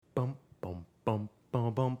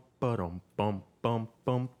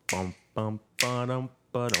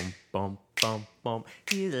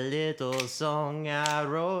song I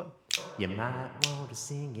wrote. You might want to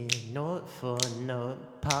sing it note for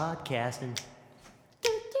note. Podcasting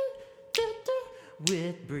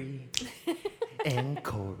with Brii and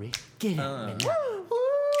Corey. Get it, man. Don't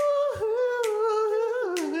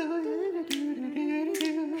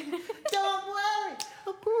worry.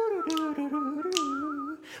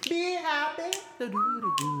 Be happy.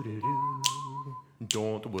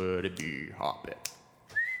 Don't worry, be happy.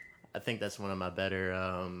 I think that's one of my better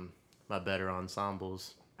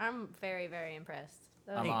ensembles. I'm very, very impressed.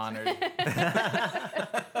 I'm honored.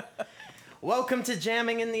 Welcome to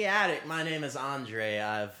Jamming in the Attic. My name is Andre.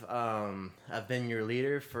 I've been your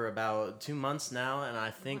leader for about 2 months now, and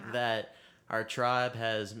I think that our tribe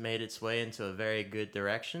has made its way into a very good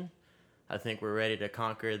direction. I think we're ready to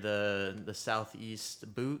conquer the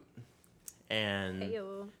southeast boot, and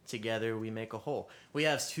together we make a whole. We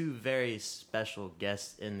have 2 very special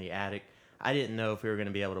guests in the attic. I didn't know if we were going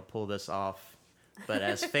to be able to pull this off, but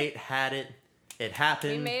as fate had it, it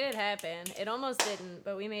happened. We made it happen. It almost didn't,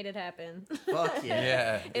 but we made it happen. Fuck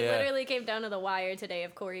yeah. It literally came down to the wire today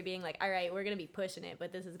of Corey being like, all right, we're going to be pushing it,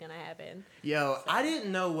 but this is going to happen. Yo, so. I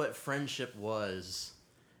didn't know what friendship was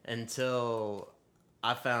until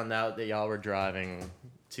I found out that y'all were driving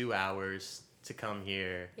 2 hours to come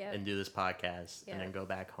here and do this podcast and then go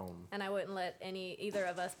back home. And I wouldn't let either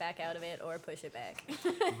of us back out of it or push it back.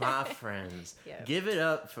 My friends. Give it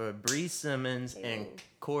up for Brii Simmons and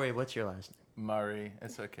Corey, what's your last name? Murray.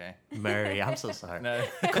 It's okay. Murray. I'm so sorry. No.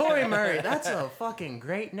 Corey Murray. That's a fucking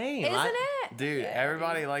great name. Isn't it? Dude,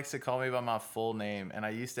 everybody likes to call me by my full name, and I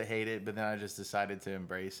used to hate it, but then I just decided to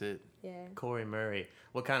embrace it. Yeah. Corey Murray.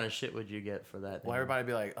 What kind of shit would you get for that name? Well, everybody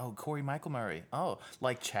be like, oh, Corey Michael Murray. Oh,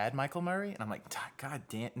 like Chad Michael Murray? And I'm like, God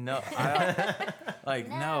damn, no.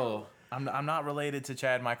 No. I'm not related to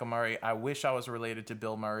Chad Michael Murray. I wish I was related to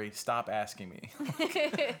Bill Murray. Stop asking me.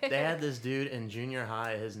 They had this dude in junior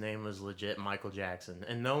high. His name was legit Michael Jackson.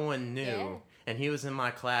 And no one knew. Yeah. And he was in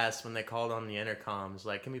my class when they called on the intercoms.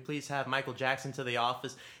 Like, can we please have Michael Jackson to the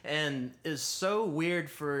office? And it's so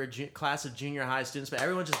weird for a class of junior high students, but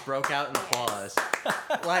everyone just broke out in applause.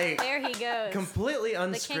 Like, there he goes. Completely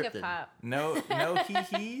unscripted. The king of pop. No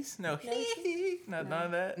hee-hees? No hee-hee? None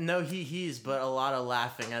of that? No hee-hees, but a lot of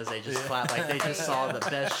laughing as they just clap. Like they just saw the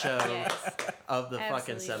best show of the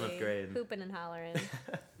fucking 7th grade. Hooping and hollering.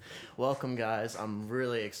 Welcome, guys. I'm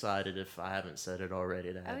really excited, if I haven't said it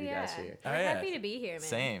already, to have you guys here. We're happy to be here, man.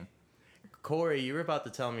 Same. Corey, you were about to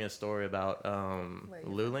tell me a story about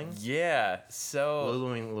luling? Yeah, so...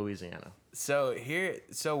 Luling, Louisiana. So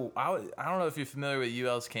I don't know if you're familiar with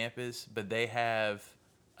UL's campus, but they have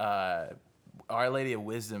Our Lady of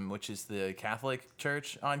Wisdom, which is the Catholic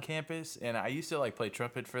church on campus, and I used to like play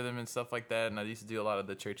trumpet for them and stuff like that, and I used to do a lot of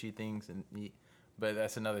the churchy things, but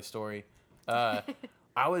that's another story.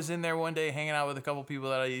 I was in there one day hanging out with a couple people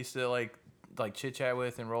that I used to like chit chat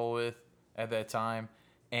with and roll with at that time,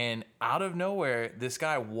 and out of nowhere, this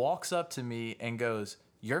guy walks up to me and goes,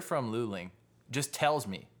 "You're from Luling." Just tells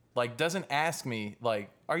me, like, doesn't ask me, like,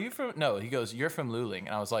 "Are you from?" No, he goes, "You're from Luling," and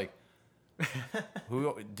I was like,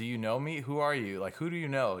 "Who do you know me? Who are you? Like, who do you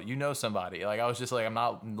know? You know somebody?" Like, I was just like, "I'm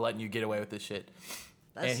not letting you get away with this shit."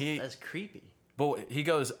 That's creepy. But he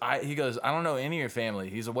goes, I don't know any of your family.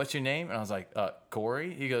 He's like, "What's your name?" And I was like,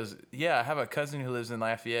 "Corey." He goes, "Yeah, I have a cousin who lives in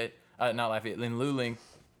Lafayette, in Luling,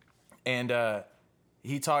 and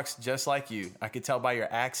he talks just like you. I could tell by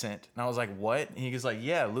your accent." And I was like, "What?" And he goes like,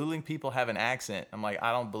 "Yeah, Luling people have an accent." I'm like,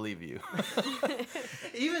 "I don't believe you."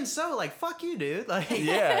 Even so, like, fuck you, dude. Like,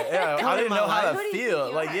 yeah. I didn't know how to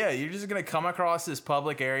feel. Like, yeah, you're just gonna come across this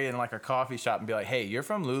public area in like a coffee shop and be like, "Hey, you're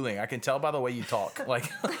from Luling. I can tell by the way you talk." Like,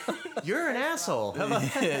 you're an asshole.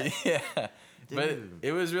 Yeah. But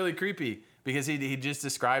it was really creepy because he just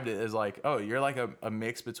described it as like, "Oh, you're like a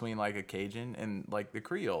mix between like a Cajun and like the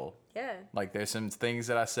Creole." Yeah. Like, there's some things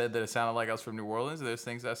that I said that it sounded like I was from New Orleans. And there's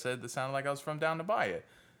things I said that sounded like I was from down the Bayou.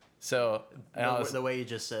 So the way you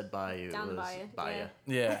just said Bayou down was Bayou.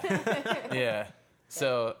 Yeah. Yeah.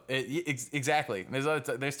 So exactly.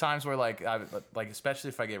 There's times where like especially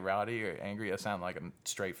if I get rowdy or angry, I sound like I'm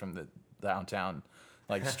straight from the downtown,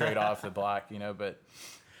 like straight off the block, you know. But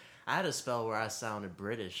I had a spell where I sounded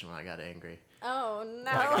British when I got angry. Oh no!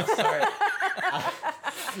 Like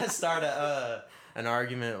I started an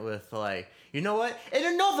argument with like, you know what? And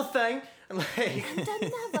another thing,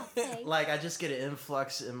 like I just get an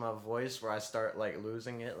influx in my voice where I start like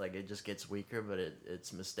losing it. Like it just gets weaker, but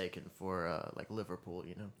it's mistaken for like Liverpool,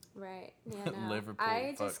 you know? Right. Yeah. No. Liverpool.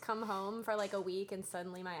 I just come home for like a week and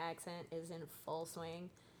suddenly my accent is in full swing.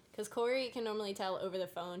 Because Corey can normally tell over the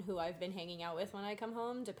phone who I've been hanging out with when I come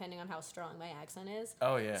home, depending on how strong my accent is.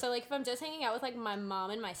 Oh, yeah. So, like, if I'm just hanging out with, like, my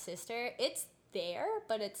mom and my sister, it's there,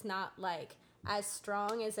 but it's not, like, as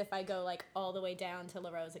strong as if I go, like, all the way down to La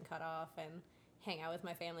Rose and Cut Off and hang out with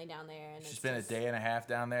my family down there. And She spent a day and a half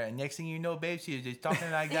down there, and next thing you know, babe, she was just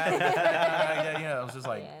talking like that. You know, I was just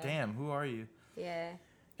like, damn, who are you? Yeah.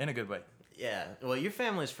 In a good way. Yeah. Well, your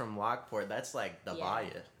family's from Lockport. That's like the Bayou.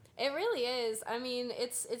 It really is. I mean,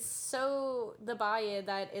 it's so the Bayou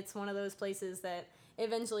that it's one of those places that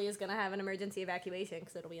eventually is going to have an emergency evacuation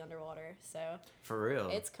because it'll be underwater. So For real.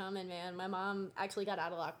 it's coming, man. My mom actually got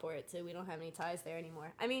out of Lockport, so we don't have any ties there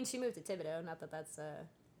anymore. I mean, she moved to Thibodeau. Not that that's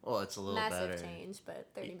Well, it's a little massive better. change, but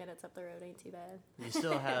 30 minutes up the road ain't too bad. You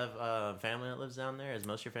still have family that lives down there? Is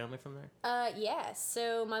most of your family from there? Yeah.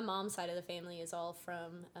 So my mom's side of the family is all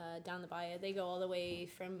from down the Bayou. They go all the way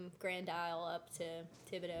from Grand Isle up to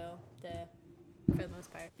Thibodeau, for the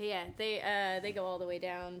most part. But yeah, they go all the way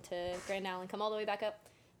down to Grand Isle and come all the way back up.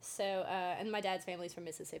 So, and my dad's family's from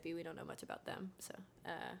Mississippi. We don't know much about them. So,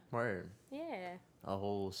 Word. yeah. A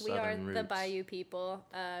whole We are southern the roots. Bayou people.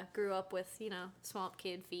 Grew up with, swamp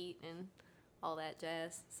kid feet and all that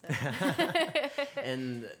jazz. So.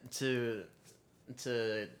 And to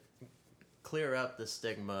clear up the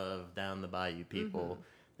stigma of down the Bayou people,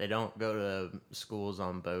 they don't go to schools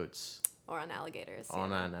on boats. Or on alligators.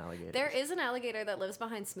 On an alligator. There is an alligator that lives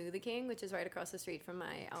behind Smoothie King, which is right across the street from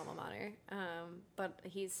my alma mater. But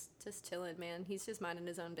he's just chilling, man. He's just minding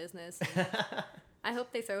his own business. I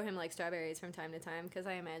hope they throw him, like, strawberries from time to time, because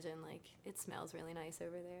I imagine, like, it smells really nice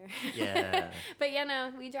over there. Yeah. But,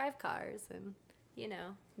 we drive cars and,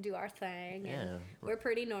 do our thing. And Yeah. we're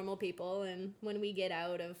pretty normal people, and when we get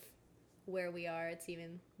out of where we are, it's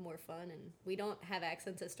even more fun, and we don't have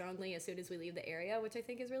accents as strongly as soon as we leave the area, which I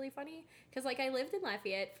think is really funny, because I lived in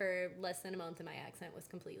Lafayette for less than a month and my accent was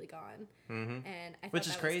completely gone. Mm-hmm. And I thought Which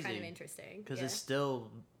is that crazy, was kind of interesting because it's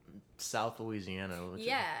still South Louisiana. Which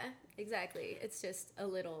exactly. It's just a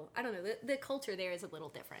little, I don't know, the culture there is a little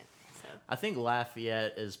different. So I think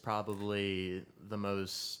Lafayette is probably the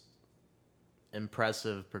most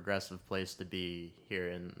impressive, progressive place to be here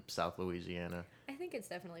in South Louisiana. I think it's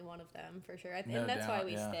definitely one of them for sure. No And that's why doubt,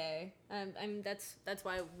 we stay. I mean, that's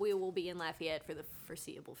why we will be in Lafayette for the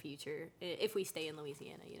foreseeable future if we stay in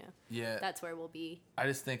Louisiana. Yeah. That's where we'll be. I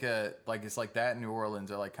just think like it's like that and New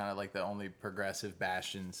Orleans are like kind of like the only progressive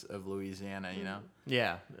bastions of Louisiana, you know?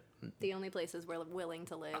 Yeah. The only places we're willing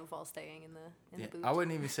to live while staying in the boot. I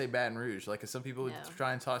wouldn't even say Baton Rouge. Like some people would No.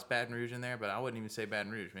 try and toss Baton Rouge in there, but I wouldn't even say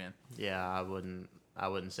Baton Rouge, man. Yeah, I wouldn't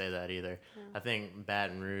say that either. I think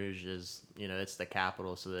Baton Rouge is, it's the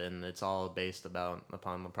capital, so then it's all based upon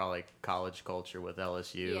probably college culture with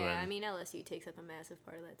LSU. Yeah, and I mean, LSU takes up a massive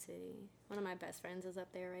part of that city. One of my best friends is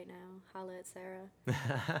up there right now. Holla at Sarah.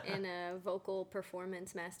 In a vocal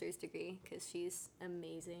performance master's degree, because she's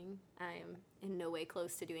amazing. I am in no way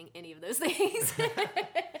close to doing any of those things.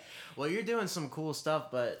 Well, you're doing some cool stuff,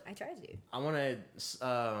 but I tried to. I want to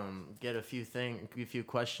get a few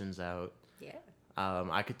questions out. Yeah.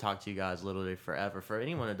 I could talk to you guys literally forever. For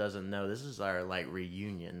anyone that doesn't know, this is our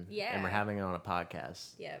reunion. Yeah. And we're having it on a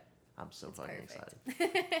podcast. Yep. I'm so fucking Perfect.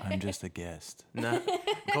 excited. I'm just a guest. No,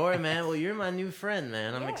 Corey, man. Well, you're my new friend,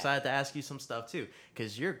 man. I'm Yeah. excited to ask you some stuff too,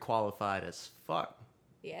 because you're qualified as fuck,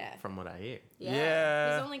 Yeah. from what I hear.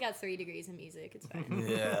 Yeah. He's only got 3 degrees in music. It's fine.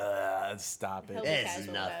 Yeah, stop He'll it. be It's casual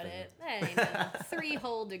about nothing. it. That ain't nothing. 3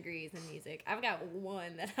 whole degrees in music. I've got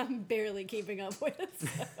 1 that I'm barely keeping up with.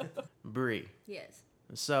 So. Brii. Yes.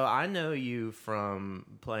 So I know you from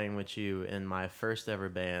playing with you in my first ever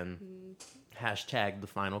band. Hashtag the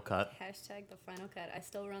final cut. Hashtag the final cut. I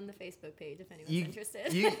still run the Facebook page if anyone's You,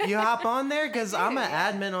 interested. you hop on there because I'm an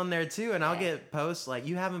Yeah. admin on there too, and I'll Yeah. get posts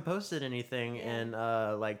you haven't posted anything in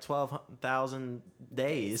 12,000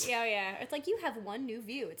 days. Yeah, yeah. It's like you have 1 new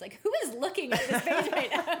view. It's like, who is looking at this page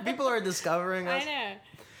right now? People are discovering us. I know.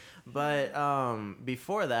 But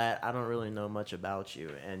before that, I don't really know much about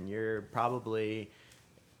you, and you're probably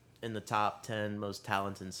in the top 10 most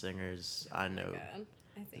talented singers I know. God.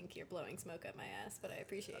 I think you're blowing smoke up my ass, but I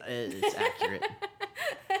appreciate it. It's accurate.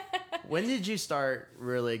 When did you start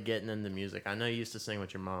really getting into music? I know you used to sing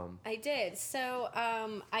with your mom. I did. So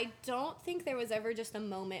I don't think there was ever just a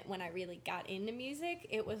moment when I really got into music.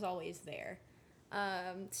 It was always there.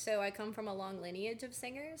 So I come from a long lineage of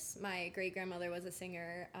singers. My great-grandmother was a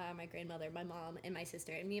singer, my grandmother, my mom, and my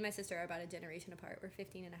sister. And me and my sister are about a generation apart. We're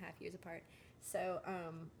 15 and a half years apart. So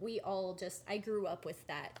I grew up with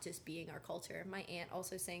that just being our culture. My aunt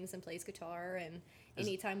also sings and plays guitar, and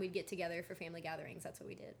anytime we'd get together for family gatherings, that's what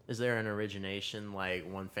we did. Is there an origination, like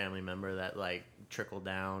one family member that like trickled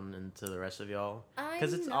down into the rest of y'all?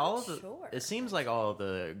 Because it's sure. It seems like all of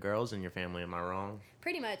the girls in your family. Am I wrong?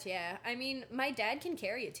 Pretty much, yeah. I mean, my dad can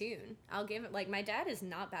carry a tune. I'll give it. Like, my dad is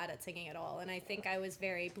not bad at singing at all, and I think I was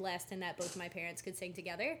very blessed in that both of my parents could sing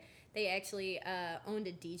together. They actually owned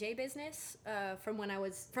a DJ business from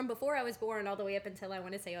before I was born all the way up until I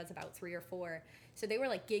want to say I was about 3 or 4. So they were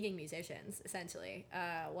like gigging musicians essentially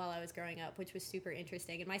while I was growing up, which was super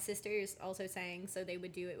interesting. And my sisters also sang, so they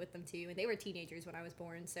would do it with them too. And they were teenagers when I was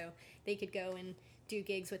born, so they could go and do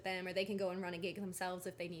gigs with them, or they can go and run a gig themselves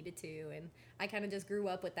if they needed to. And I kind of just grew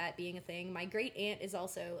up with that being a thing. My great aunt is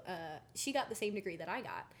also she got the same degree that I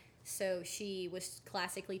got. So she was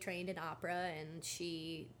classically trained in opera, and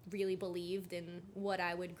she really believed in what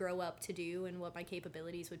I would grow up to do and what my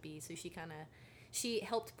capabilities would be. So she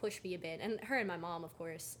helped push me a bit. And her and my mom, of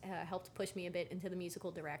course, helped push me a bit into the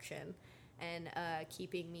musical direction and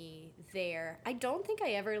keeping me there. I don't think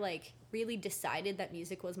I ever, like, really decided that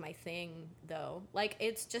music was my thing, though. Like,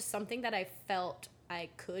 it's just something that I felt I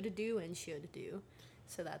could do and should do.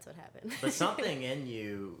 So that's what happened. But something in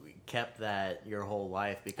you kept that your whole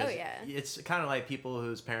life, because it's kind of like people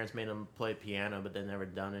whose parents made them play piano but they've never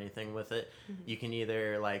done anything with it. Mm-hmm. You can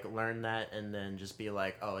either like learn that and then just be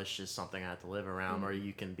like, oh, it's just something I have to live around, mm-hmm. or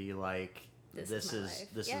you can be like, this is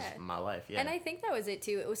my life. Yeah. And I think that was it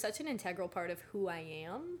too. It was such an integral part of who I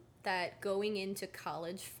am that going into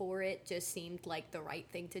college for it just seemed like the right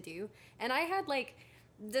thing to do. And I had like...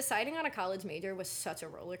 Deciding on a college major was such a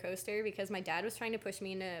roller coaster because my dad was trying to push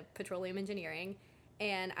me into petroleum engineering,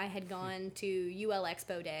 and I had gone to UL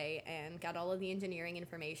Expo Day and got all of the engineering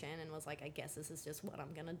information and was like, I guess this is just what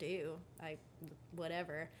I'm gonna do.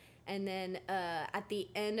 Whatever. And then at the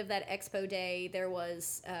end of that Expo Day, there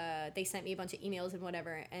was they sent me a bunch of emails and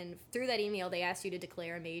whatever, and through that email they asked you to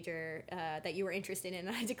declare a major that you were interested in,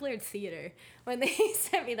 and I declared theater when they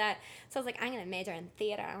sent me that. So I was like, I'm gonna major in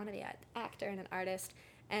theater. I want to be an actor and an artist.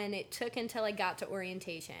 And it took until I got to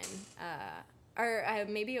orientation, or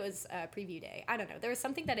maybe it was preview day. I don't know. There was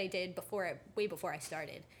something that I did way before I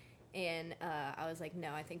started, and I was like,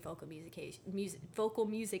 no, I think vocal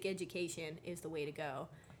music education is the way to go.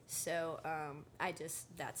 So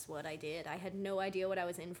that's what I did. I had no idea what I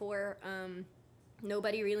was in for.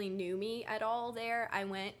 Nobody really knew me at all there.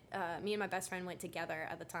 Me and my best friend went together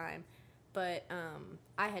at the time. But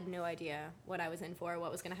I had no idea what I was in for,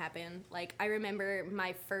 what was going to happen. Like, I remember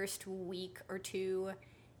my first week or two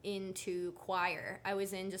into choir. I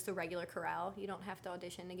was in just a regular chorale. You don't have to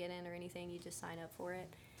audition to get in or anything. You just sign up for it.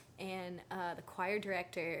 And the choir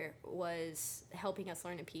director was helping us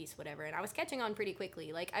learn a piece, whatever. And I was catching on pretty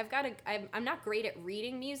quickly. Like, I'm not great at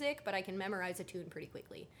reading music, but I can memorize a tune pretty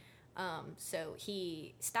quickly. So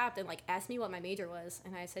he stopped and like asked me what my major was,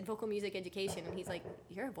 and I said vocal music education, and he's like,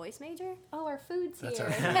 "You're a voice major? Oh, our food's here."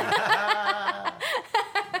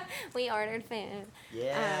 We ordered food.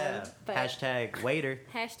 Yeah. Hashtag waiter.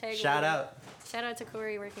 Hashtag shout waiter. out. Shout out to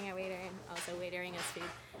Corey working at Waiter and also waitering us food.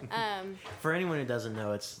 For anyone who doesn't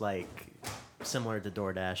know, it's like similar to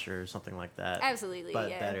DoorDash or something like that. Absolutely, but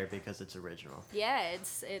better because it's original. Yeah,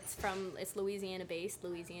 it's Louisiana based,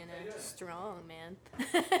 Louisiana strong, man.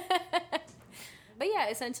 But yeah,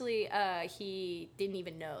 essentially, he didn't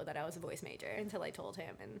even know that I was a voice major until I told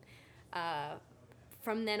him, and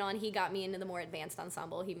from then on, he got me into the more advanced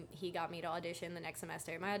ensemble. He got me to audition the next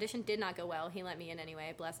semester. My audition did not go well. He let me in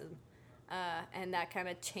anyway, bless him. And that kind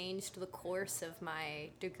of changed the course of my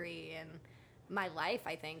degree and my life,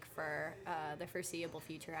 I think, for the foreseeable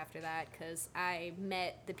future after that, because I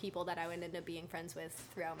met the people that I would end up being friends with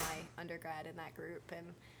throughout my undergrad in that group, and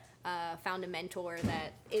found a mentor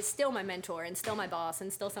that is still my mentor and still my boss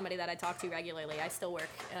and still somebody that I talk to regularly. I still work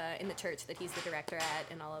in the church that he's the director at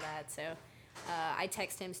and all of that, so I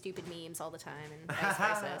text him stupid memes all the time and vice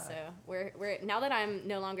versa. So we're now that I'm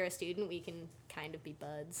no longer a student, we can kind of be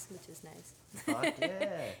buds, which is nice. Fuck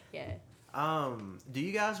yeah. Yeah. Do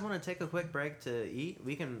you guys want to take a quick break to eat?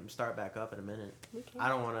 We can start back up in a minute. We can. I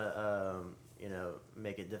don't want to,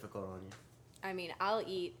 make it difficult on you. I mean, I'll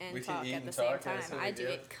eat and talk at the same time. I do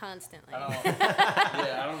it constantly.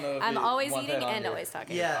 I don't know if I'm always eating and always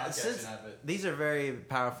talking. Yeah, since these are very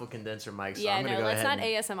powerful condenser mics, so I'm going to go let's ahead not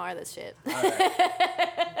ASMR this shit. All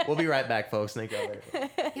right. We'll be right back, folks. Thank you all later.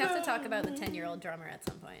 You have to talk about the 10-year-old drummer at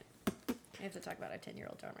some point. We have to talk about our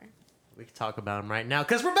 10-year-old drummer. We can talk about him right now,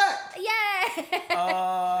 because we're back! Yay!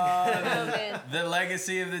 The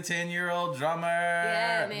legacy of the 10-year-old drummer.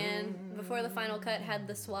 Yeah, man. before the final cut had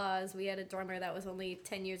the Swaz, we had a drummer that was only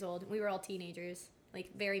 10 years old. We were all teenagers,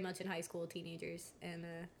 like very much in high school teenagers, and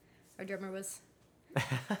our drummer was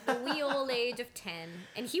the wee old age of 10,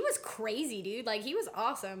 and he was crazy, dude. Like, he was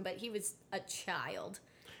awesome, but he was a child.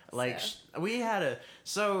 Like, so. we had a...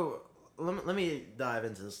 So, let me dive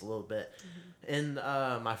into this a little bit. Mm-hmm. In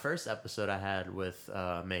my first episode I had with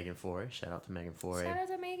Megan Forey, shout out to Megan Forey. Shout out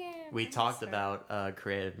to Megan. We talked about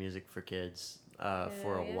creative music for kids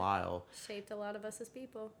for a while. Shaped a lot of us as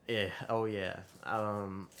people. Yeah, oh yeah.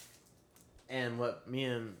 And what me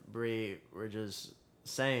and Brii were just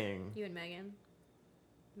saying... You and Megan?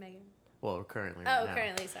 Well, currently right now.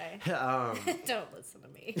 Currently, sorry. Don't listen to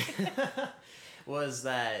me. Was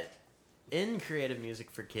that in creative music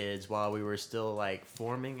for kids while we were still like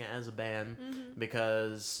forming as a band,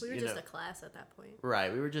 because we were just a class at that point.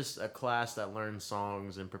 Right, we were just a class that learned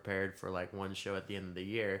songs and prepared for like one show at the end of the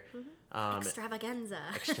year. Extravaganza.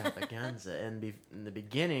 And in the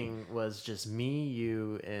beginning was just me,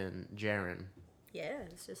 you, and Jaren. Yeah,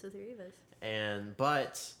 it's just the three of us.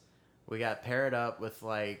 But we got paired up with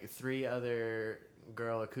like 3 other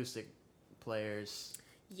girl acoustic players.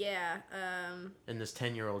 Yeah. And this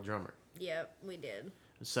 10-year-old drummer. Yep, we did.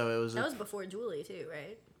 So it was... That was before Julie, too,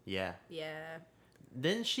 right? Yeah. Yeah.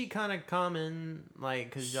 Didn't she kind of come in, like,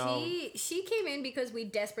 because y'all... She came in because we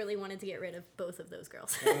desperately wanted to get rid of both of those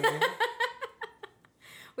girls.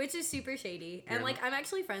 Which is super shady. And, like, I'm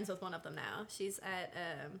actually friends with one of them now. She's at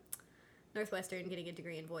Northwestern getting a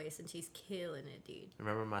degree in voice, and she's killing it, dude.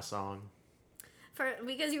 Remember my song?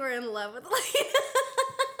 Because you were in love with Elena.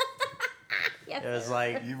 It was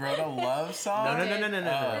like... You wrote a love song?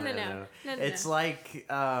 No. It's like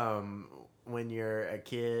when you're a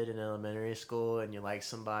kid in elementary school and you like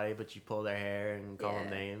somebody, but you pull their hair and call them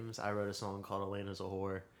names. I wrote a song called Elena's a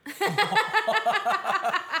Whore.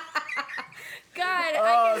 God,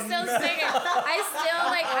 I can still sing it.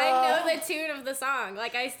 I know the tune of the song.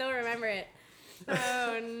 Like, I still remember it.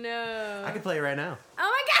 Oh, no. I can play it right now.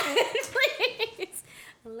 Oh, my God, please.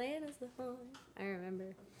 Elena's the whore. I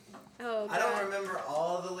remember. Oh, God. I don't remember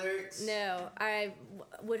all the lyrics. No, I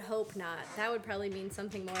would hope not. That would probably mean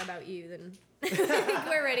something more about you than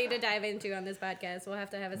we're ready to dive into on this podcast. We'll have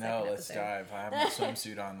to have a second episode. No, let's dive. I have my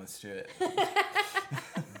swimsuit on. Let's do it.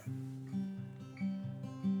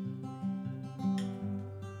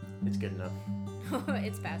 It's good enough.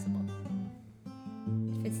 It's passable.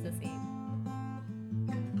 It fits the theme.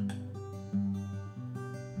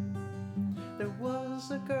 There was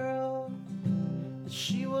a girl...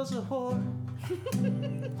 She was a whore.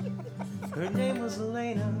 Her name was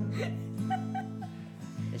Elena.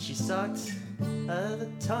 And she sucked a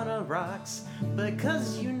ton of rocks.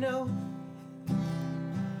 Because you know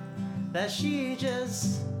that she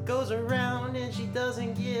just goes around and she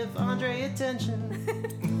doesn't give Andre attention.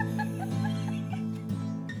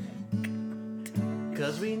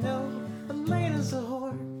 Because we know Elena's a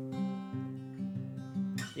whore.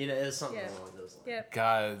 You know, it's something along those lines. Yep.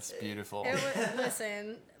 God, it's beautiful.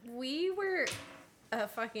 Listen, we were a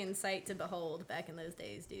fucking sight to behold back in those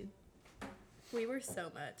days, dude. We were so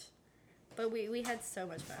much. But we had so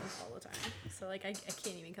much fun all the time. So, like, I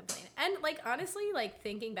can't even complain. And, like, honestly, like,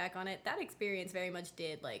 thinking back on it, that experience very much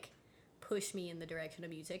did, like, push me in the direction of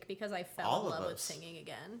music because I fell in love with singing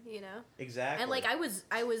again, you know? Exactly. And, like, I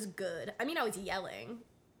was good. I mean, I was yelling.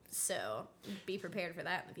 So, be prepared for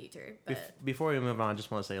that in the future. But before we move on, I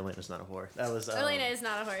just want to say Elena's not a whore. That was Elena is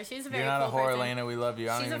not a whore. She's a very You're not cool a whore, person. Elena. We love you.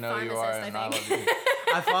 I don't She's even a know who you are, pharmacist, and I I love think.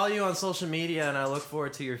 you. I follow you on social media, and I look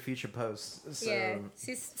forward to your future posts. So. Yeah,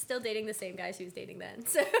 she's still dating the same guy she was dating then.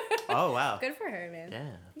 So. Oh, wow. Good for her, man.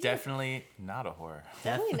 Yeah. Definitely not a whore.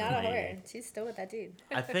 Definitely not a whore. She's still with that dude.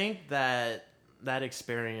 I think that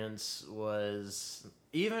experience was,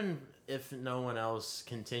 even if no one else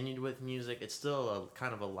continued with music, it's still a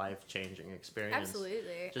kind of a life-changing experience.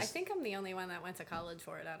 Absolutely. I think I'm the only one that went to college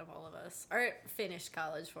for it out of all of us. Or finished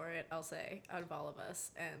college for it, I'll say, out of all of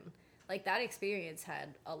us. And, like, that experience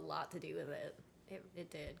had a lot to do with it.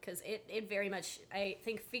 It did. Because it very much, I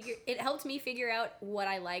think, it helped me figure out what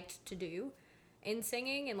I liked to do in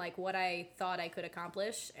singing and, like, what I thought I could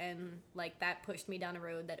accomplish. And, like, that pushed me down a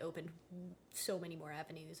road that opened so many more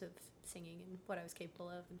avenues of singing and what I was capable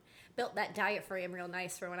of, and built that diet frame real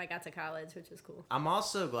nice for when I got to college, which was cool. I'm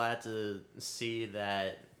also glad to see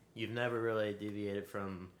that you've never really deviated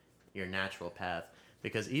from your natural path,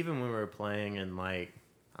 because even when we were playing in, like,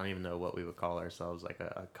 I don't even know what we would call ourselves, like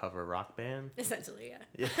a cover rock band. Essentially,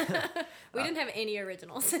 yeah. We didn't have any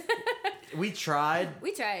originals. We tried.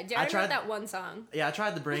 Jared wrote that one song. Yeah, I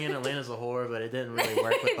tried to bring in Atlanta's a whore, but it didn't really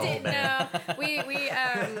work with the whole band. No,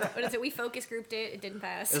 what is it? We focus grouped it. It didn't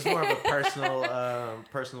pass. It was more of a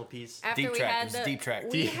personal piece. After deep we track. had It was deep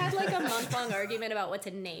track. We had like a month-long argument about what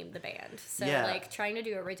to name the band. So Yeah. like trying to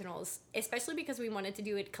do originals, especially because we wanted to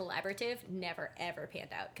do it collaborative, never ever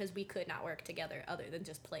panned out because we could not work together other than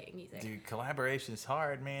just playing music. Dude, collaboration is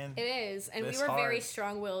hard, man. It is, and It's we were very hard.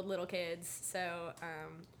 strong-willed little kids. So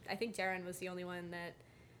I think Jaren was the only one that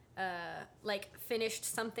like finished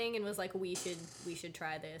something and was like, we should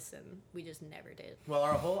try this, and we just never did. Well,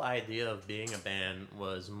 our whole idea of being a band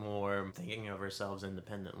was more thinking of ourselves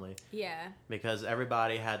independently. Yeah. Because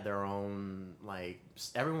everybody had their own, like,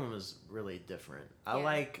 everyone was really different. I Yeah.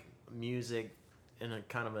 like music in a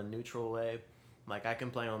kind of a neutral way. Like, I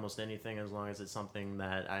can play almost anything as long as it's something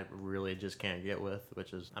that I really just can't get with,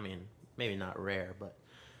 which is, I mean, maybe not rare, but,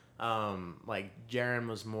 like, Jaren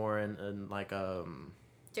was more in like,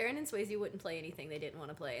 Jaren and Swayze wouldn't play anything they didn't want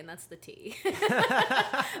to play, and that's the T.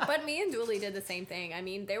 But me and Julie did the same thing. I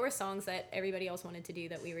mean, there were songs that everybody else wanted to do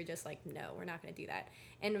that we were just like, no, we're not going to do that.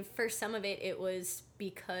 And for some of it, it was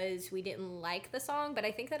because we didn't like the song, but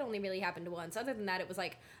I think that only really happened once. Other than that, it was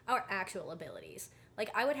like our actual abilities. Like,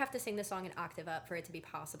 I would have to sing the song an octave up for it to be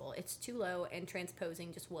possible. It's too low, and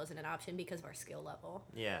transposing just wasn't an option because of our skill level.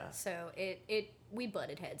 yeah. So we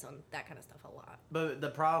butted heads on that kind of stuff a lot. But the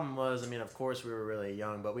problem was, I mean, of course we were really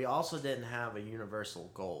young, but we also didn't have a universal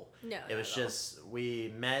goal. No, It not was at all. just,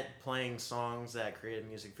 we met playing songs that Creative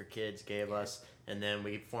Music for Kids gave us, and then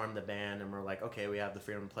we formed the band, and we're like, okay, we have the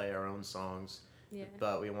freedom to play our own songs. Yeah.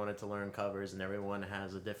 But we wanted to learn covers, and everyone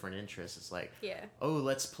has a different interest. It's like, Yeah. oh,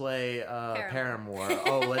 let's play Paramore. Paramore.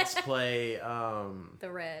 Oh, let's play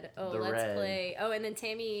The Red. Oh, The let's Red. play. Oh, and then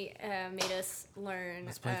Tammy made us learn.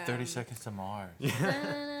 Let's play 30 Seconds to Mars.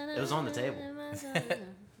 It was on the table.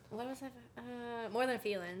 What was that? More Than a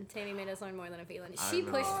Feeling. Tammy made us learn More Than a Feeling. I She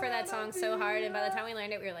remember. pushed for that song so hard, and by the time we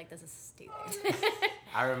learned it, we were like, this is stupid.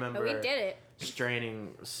 I remember But we did it.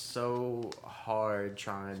 straining so hard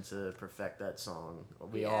trying to perfect that song.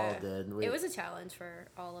 We Yeah. all did. It was a challenge for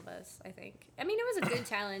all of us, I think. I mean, it was a good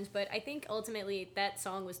challenge, but I think ultimately that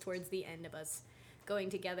song was towards the end of us going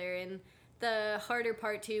together. And the harder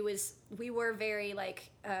part, too, was we were very, like,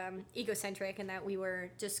 egocentric in that we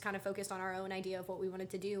were just kind of focused on our own idea of what we wanted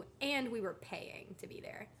to do, and we were paying to be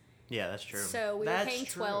there. Yeah, that's true. So we That's were paying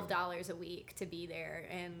true. $12 a week to be there,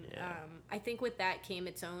 and Yeah. I think with that came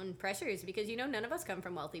its own pressures because none of us come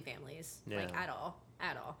from wealthy families, like Yeah.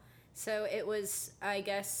 at all. So it was, I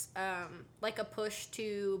guess, like a push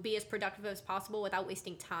to be as productive as possible without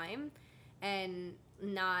wasting time, and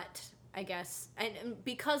not, I guess, and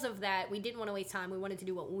because of that, we didn't want to waste time. We wanted to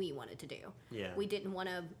do what we wanted to do. Yeah. We didn't want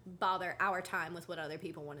to bother our time with what other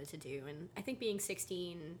people wanted to do, and I think being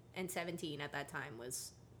 16 and 17 at that time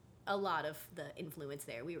was a lot of the influence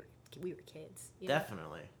there. We were kids.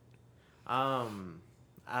 Definitely.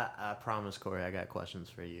 I promise, Corey, I got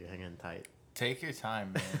questions for you. Hang in tight. Take your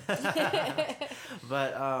time, man.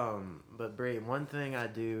 But Brii, one thing I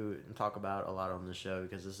do talk about a lot on the show,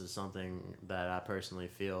 because this is something that I personally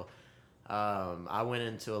feel. I went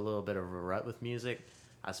into a little bit of a rut with music.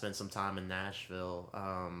 I spent some time in Nashville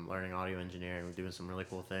learning audio engineering, doing some really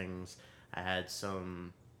cool things. I had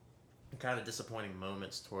some kind of disappointing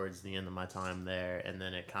moments towards the end of my time there, and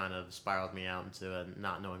then it kind of spiraled me out into a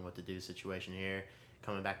not knowing what to do situation here,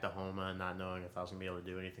 coming back to Homa and not knowing if I was going to be able to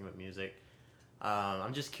do anything with music.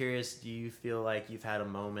 I'm just curious, do you feel like you've had a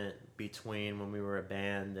moment between when we were a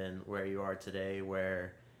band and where you are today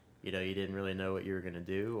where, you didn't really know what you were going to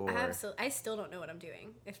do? Or I still don't know what I'm doing.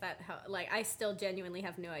 I still genuinely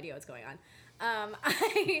have no idea what's going on.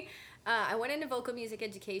 I went into vocal music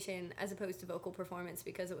education as opposed to vocal performance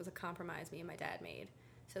because it was a compromise me and my dad made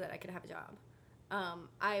so that I could have a job.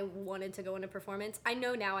 I wanted to go into performance. I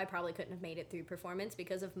know now I probably couldn't have made it through performance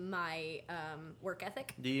because of my work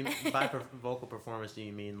ethic. Do you, by vocal performance, do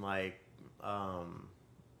you mean like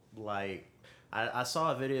I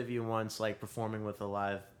saw a video of you once, like, performing with a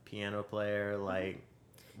live piano player, like,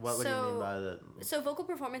 what would you mean by that? So vocal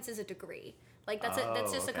performance is a degree. Like that's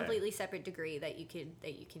just a okay. completely separate degree that you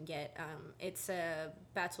can get. It's a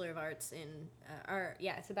Bachelor of Arts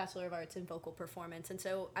it's a Bachelor of Arts in vocal performance. And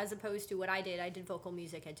so as opposed to what I did vocal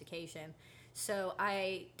music education. So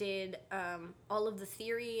I did all of the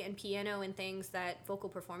theory and piano and things that vocal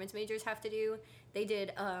performance majors have to do. They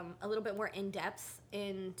did a little bit more in-depth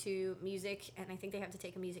into music, and I think they have to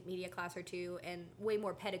take a music media class or two, and way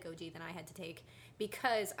more pedagogy than I had to take,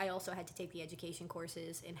 because I also had to take the education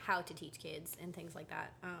courses in how to teach kids and things like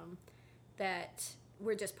that. That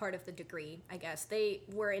were just part of the degree, I guess. They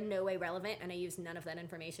were in no way relevant, and I use none of that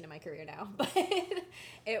information in my career now. But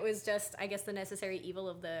it was just, I guess, the necessary evil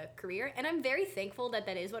of the career. And I'm very thankful that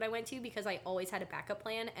that is what I went to, because I always had a backup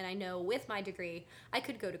plan. And I know with my degree, I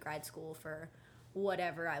could go to grad school for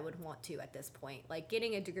whatever I would want to at this point. Like,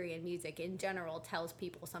 getting a degree in music in general tells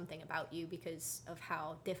people something about you because of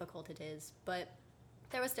how difficult it is. But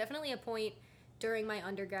there was definitely a point during my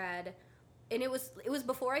undergrad, and it was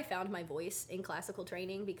before I found my voice in classical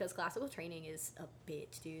training, because classical training is a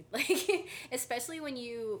bitch, dude. Like, especially when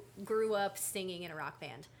you grew up singing in a rock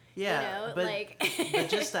band. Yeah, you know? but, like, but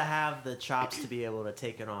just to have the chops to be able to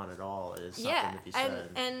take it on at all is something to be said.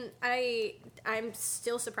 And I'm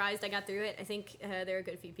still surprised I got through it. I think there are a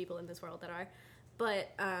good few people in this world that are. But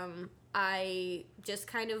I just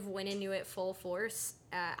kind of went into it full force.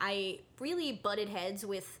 I really butted heads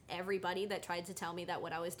with everybody that tried to tell me that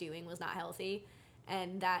what I was doing was not healthy.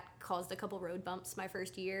 And that caused a couple road bumps my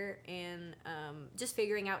first year. And just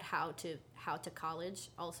figuring out how to college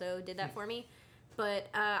also did that for me. But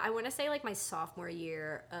I want to say, like, my sophomore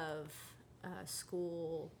year of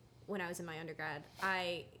school, when I was in my undergrad,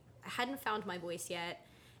 I hadn't found my voice yet.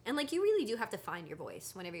 And, like, you really do have to find your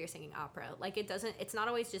voice whenever you're singing opera. Like, it's not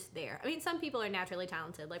always just there. I mean, some people are naturally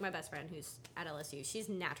talented. Like, my best friend who's at LSU, she's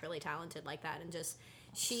naturally talented like that. And just,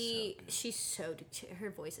 her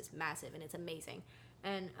voice is massive and it's amazing.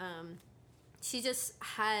 And she just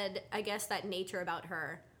had, I guess, that nature about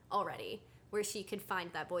her already, where she could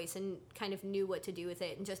find that voice and kind of knew what to do with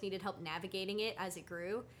it and just needed help navigating it as it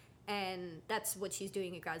grew. And that's what she's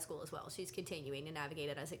doing at grad school as well. She's continuing to navigate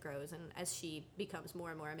it as it grows and as she becomes more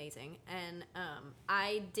and more amazing. And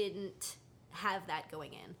I didn't have that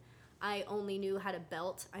going in. I only knew how to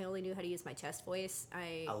belt. I only knew how to use my chest voice.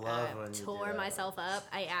 I love when you tore do that. myself up.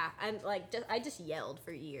 I just yelled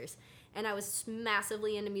for years. And I was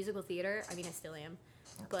massively into musical theater. I mean, I still am.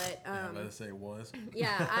 But I'm about to say was.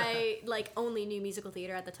 Yeah, I only knew musical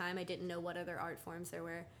theater at the time. I didn't know what other art forms there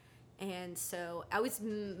were. And so I was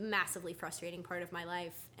massively frustrating part of my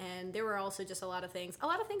life. And there were also just a lot of things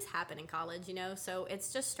happen in college, you know? So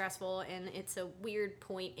it's just stressful, and it's a weird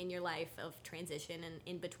point in your life of transition and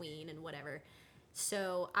in between and whatever.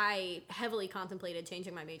 So I heavily contemplated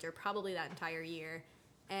changing my major probably that entire year.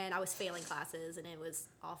 And I was failing classes, and it was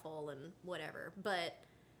awful and whatever. But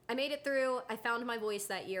I made it through. I found my voice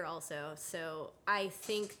that year also. So I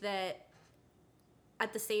think that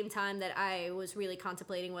at the same time that I was really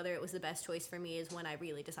contemplating whether it was the best choice for me is when I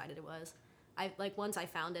really decided it was. Once I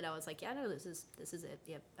found it, I was like, yeah, no, this is it.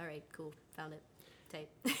 Yep. All right, cool. Found it. Tight.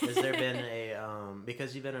 Has there been a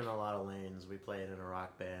because you've been in a lot of lanes? We played in a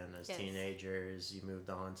rock band as teenagers. You moved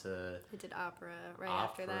on to I did opera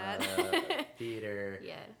after that. Theater.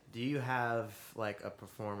 Yeah. Do you have like a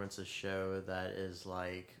performance, a show that is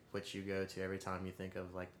like what you go to every time you think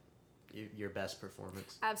of like your best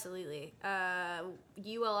performance? Absolutely.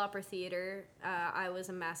 UL Opera Theater, I was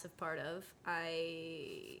a massive part of.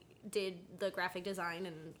 I did the graphic design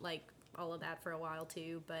and like all of that for a while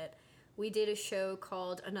too, but we did a show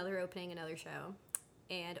called Another Opening, Another Show.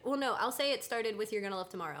 And, well, no, I'll say it started with You're Gonna Love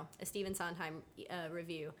Tomorrow, a Stephen Sondheim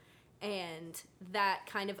review. And that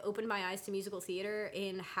kind of opened my eyes to musical theater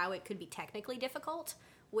in how it could be technically difficult,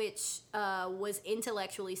 which was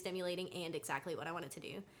intellectually stimulating and exactly what I wanted to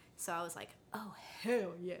do. So I was like, oh,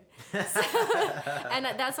 hell yeah. And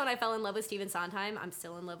that's when I fell in love with Stephen Sondheim. I'm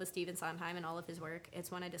still in love with Stephen Sondheim and all of his work.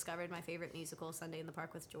 It's when I discovered my favorite musical, Sunday in the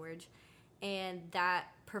Park with George. And that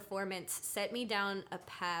performance set me down a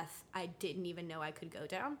path I didn't even know I could go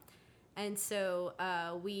down. And so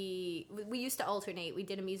we used to alternate. We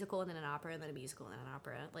did a musical and then an opera and then a musical and then an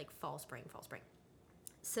opera, like fall, spring.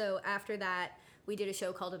 So after that, we did a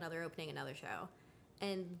show called Another Opening, Another Show.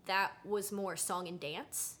 And that was more song and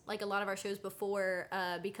dance. Like a lot of our shows before,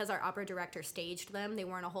 because our opera director staged them, they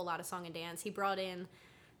weren't a whole lot of song and dance. He brought in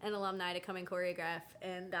an alumni to come and choreograph,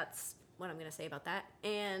 and that's what I'm going to say about that.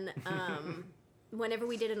 And whenever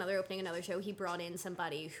we did Another Opening, Another Show, he brought in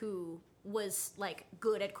somebody who was, like,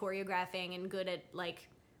 good at choreographing and good at, like,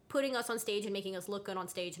 putting us on stage and making us look good on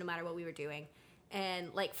stage no matter what we were doing.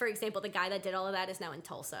 And, like, for example, the guy that did all of that is now in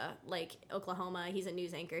Tulsa, like, Oklahoma. He's a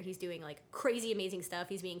news anchor. He's doing, like, crazy amazing stuff.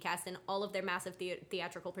 He's being cast in all of their massive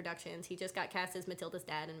theatrical productions. He just got cast as Matilda's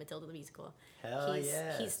dad in Matilda the Musical.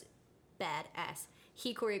 He's badass.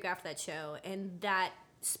 He choreographed that show, and that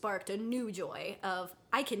sparked a new joy of,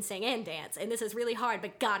 I can sing and dance, and this is really hard,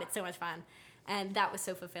 but God, it's so much fun. And that was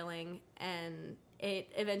so fulfilling, and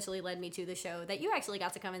it eventually led me to the show that you actually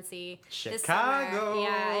got to come and see this summer.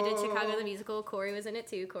 Yeah, I did Chicago the Musical. Corey was in it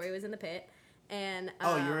too. Corey was in the pit. And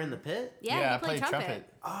you were in the pit? Yeah, I he played trumpet.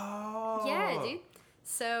 Oh. Yeah, dude.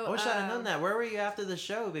 So I wish I'd have known that. Where were you after the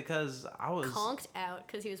show? Because I was conked out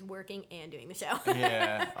because he was working and doing the show.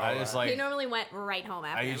 Yeah, I just He normally went right home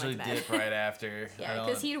after. I usually dip right after. Yeah,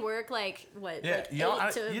 because he'd work like what? Yeah,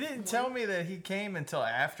 like you didn't tell me that he came until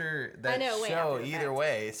after that way show. after the Either fact.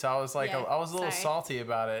 way, so I was like, Yeah, I was a little sorry. salty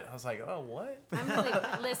about it. I was like, oh, what? I'm really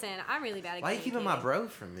I'm really bad at. Why are you keeping my communicating. bro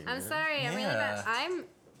from me? I'm man? sorry. I'm really Yeah. bad. I'm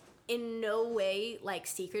in no way like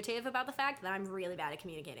secretive about the fact that I'm really bad at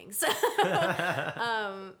communicating. So,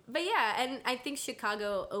 but yeah, and I think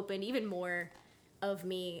Chicago opened even more of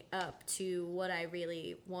me up to what I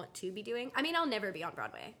really want to be doing. I mean, I'll never be on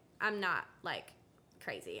Broadway. I'm not like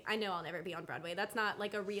crazy. I know I'll never be on Broadway. That's not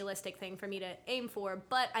like a realistic thing for me to aim for,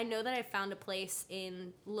 but I know that I found a place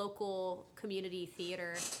in local community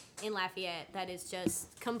theater in Lafayette that is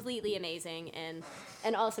just completely amazing and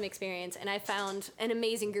an awesome experience, and I found an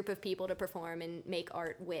amazing group of people to perform and make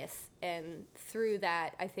art with, and through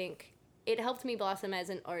that I think it helped me blossom as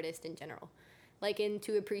an artist in general, like, and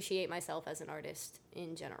to appreciate myself as an artist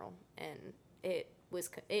in general. And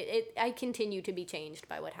I continue to be changed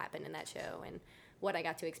by what happened in that show and what I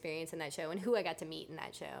got to experience in that show and who I got to meet in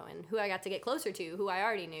that show and who I got to get closer to, who I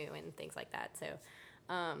already knew, and things like that. So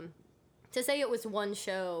to say it was one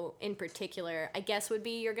show in particular, I guess would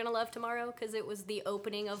be You're Gonna Love Tomorrow, because it was the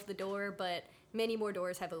opening of the door, but many more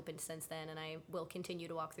doors have opened since then, and I will continue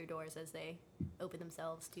to walk through doors as they open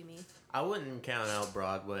themselves to me. I wouldn't count out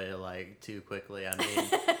Broadway like too quickly. I mean,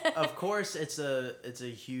 of course it's a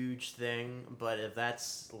huge thing, but if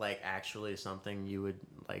that's like actually something you would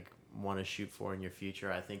like want to shoot for in your future,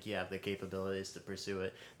 I think you have the capabilities to pursue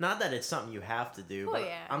it. Not that it's something you have to do, but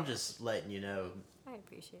yeah. I'm just letting you know. I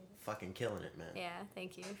appreciate it. Fucking killing it, man. Yeah,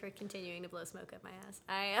 thank you for continuing to blow smoke up my ass.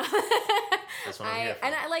 That's what I'm here for.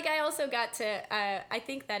 And I also got to, I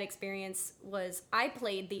think that experience was, I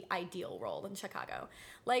played the ideal role in Chicago.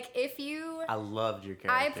 Like, I loved your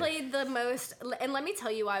character. I played the most, and let me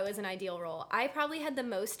tell you why it was an ideal role. I probably had the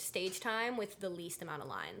most stage time with the least amount of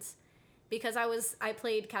lines. Because I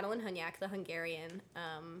played Catalin Hunyak, the Hungarian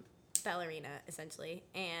ballerina, essentially.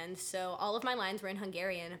 And so all of my lines were in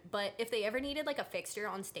Hungarian, but if they ever needed like a fixture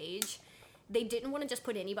on stage, they didn't want to just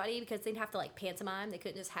put anybody because they'd have to like pantomime. They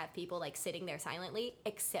couldn't just have people like sitting there silently,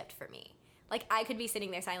 except for me. Like, I could be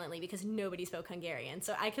sitting there silently because nobody spoke Hungarian.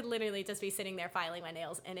 So I could literally just be sitting there filing my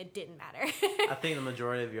nails, and it didn't matter. I think the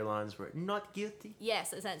majority of your lines were not guilty.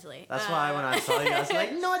 Yes, essentially. That's why when I saw you, I was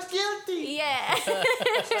like, not guilty. Yeah.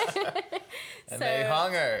 And they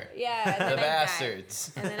hung her. Yeah. And The then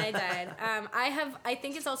bastards. I died. And then I died. I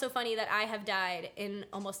think it's also funny that I have died in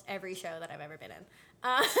almost every show that I've ever been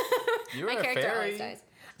in. You were my a character fairy. always dies.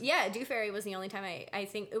 Yeah, Do Fairy was the only time I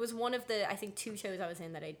think it was one of the 2 shows I was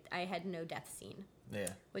in that I had no death scene. Yeah.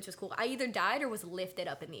 Which was cool. I either died or was lifted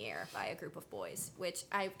up in the air by a group of boys, which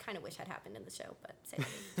I kind of wish had happened in the show, but sadly.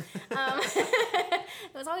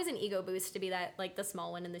 It was always an ego boost to be that, like, the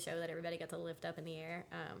small one in the show that everybody got to lift up in the air.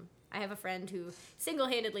 I have a friend who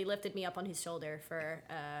single-handedly lifted me up on his shoulder for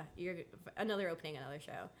another opening, another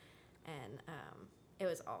show, and it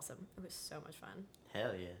was awesome. It was so much fun.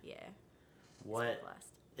 Hell yeah. Yeah. What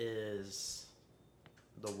is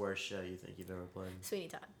the worst show you think you've ever played? Sweeney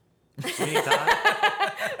Todd. Sweeney Todd?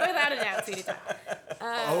 Without a doubt, Sweeney Todd.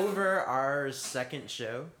 Over our second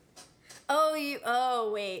show?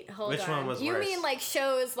 Wait, hold on. Which one was You worse? mean like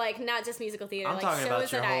shows, like not just musical theater, I'm like talking shows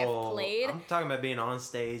about your that whole. I've played? I'm talking about being on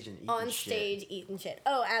stage and eating On shit. stage, eating shit.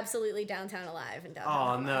 Oh, absolutely, Downtown Alive and Downtown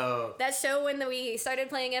Oh Alive. no. That show when we started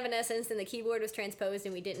playing Evanescence and the keyboard was transposed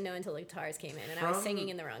and we didn't know until the guitars came in and I was singing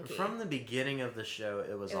in the wrong key. From the beginning of the show,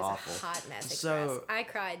 it was It was awful. a hot mess. So- Express. I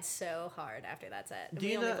cried so hard after that set. Do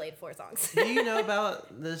We you only know- played 4 songs. Do you know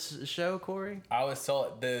about this show, Corey? I was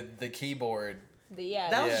told the keyboard.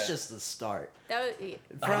 That was just the start. That was.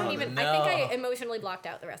 I From- don't even. no. I think I emotionally blocked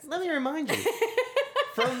out the rest. Let me remind you.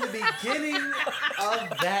 From the beginning of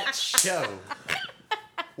that show,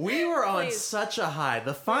 we were on Please. such a high.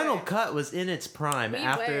 The final were. cut was in its prime We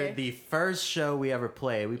after were. the first show we ever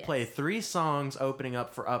played. We Yes. played 3 songs opening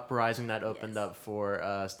up for Uprising that opened Yes. up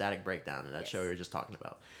for Static Breakdown in that Yes. show we were just talking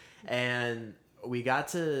about. And we got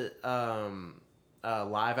to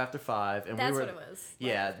Live After 5. And That's we were, what it was.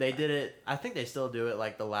 Yeah, Live they After did it. I think they still do it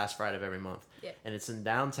like the last Friday of every month. Yeah. And it's in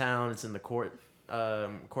downtown. It's in the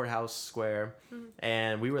courthouse square.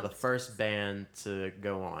 And we were the first band to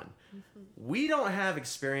go on. We don't have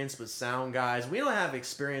experience with sound guys. We don't have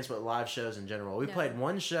experience with live shows in general. We No. played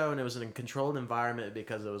one show and it was in a controlled environment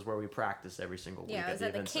because it was where we practiced every single week Yeah, I was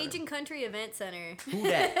at the event Cajun center. Country Event Center. Who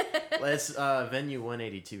dat? Let's venue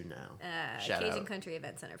 182 now. Shout Cajun out. Country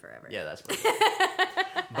Event Center forever. Yeah, that's what it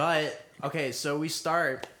is. But okay, so we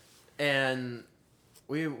start and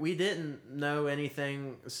we didn't know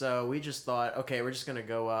anything, so we just thought, okay, we're just gonna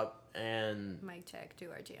go up and Mic check, do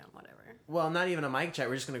our jam, whatever. well, not even a mic check.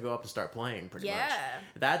 We're just gonna go up and start playing, pretty much. Yeah.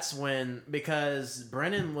 That's when, because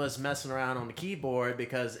Brennan was messing around on the keyboard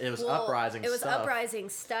because it was uprising. It was stuff. uprising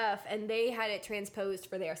stuff, and they had it transposed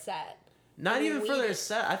for their set. Not even for their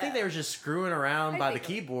set. I think they were just screwing around by the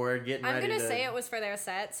keyboard, getting ready to... I'm gonna say it was for their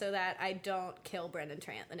set so that I don't kill Brendan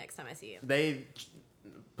Trant the next time I see him. They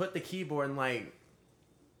put the keyboard in like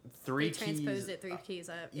three They keys. transposed it 3 keys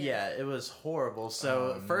up. Yeah, it was horrible.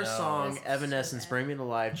 So first song, Evanescence, Bring Me to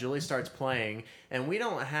Life. Julie starts playing, and we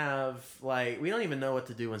don't even know what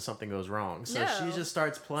to do when something goes wrong. So she just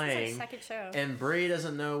starts playing. It's our second show. And Brii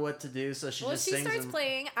doesn't know what to do, so she just sings. Well, she starts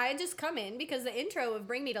playing. I just come in because the intro of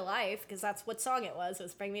Bring Me to Life, because that's what song it was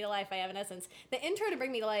Bring Me to Life by Evanescence. The intro to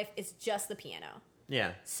Bring Me to Life is just the piano.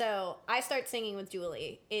 Yeah. So I start singing with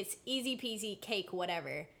Julie. It's easy peasy, cake,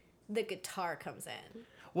 whatever. The guitar comes in.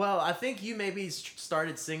 Well, I think you maybe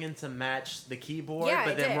started singing to match the keyboard, Yeah,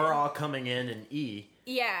 but I then did. we're all coming in E.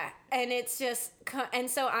 Yeah, and it's just, and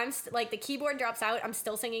so I'm like, the keyboard drops out. I'm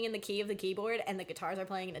still singing in the key of the keyboard, and the guitars are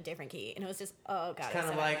playing in a different key, and it was just, oh god, Kind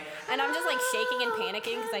of so like, bad. And I'm just like shaking and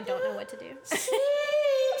panicking because I don't know what to do.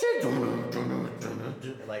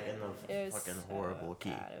 like in the It was fucking so horrible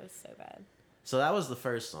key. bad. It was so bad. So that was the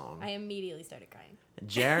first song. I immediately started crying.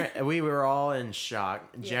 Jaren, we were all in shock.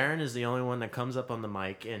 Yeah. Jaren is the only one that comes up on the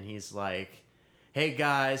mic, and he's like, "Hey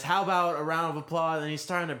guys, how about a round of applause?" And he's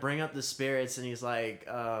starting to bring up the spirits, and he's like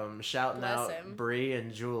shouting Bless out him. Brii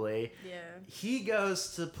and Julie. Yeah. He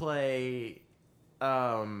goes to play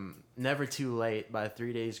 "Never Too Late" by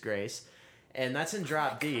 3 Days Grace, and that's in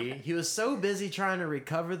drop D. He was so busy trying to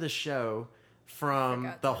recover the show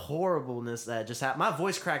from the horribleness that just happened. My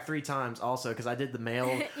voice cracked 3 times also because I did the male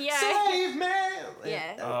Yeah. save me.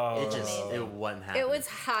 Yeah. It wasn't happening. It was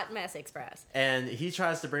Hot Mess Express. And he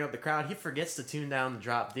tries to bring up the crowd. He forgets to tune down the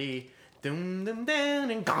drop D. Dum dum dan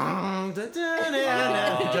and gong, dum dum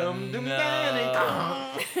dum dum dan and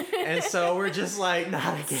gong. And so we're just like,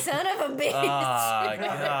 not again. Son of a bitch. Oh,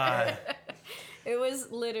 God. It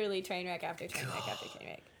was literally train wreck after train wreck after train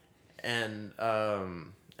wreck.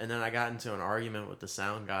 And then I got into an argument with the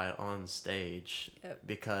sound guy on stage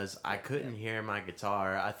because I couldn't hear my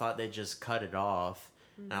guitar. I thought they just cut it off,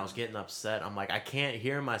 and I was getting upset. I'm like, I can't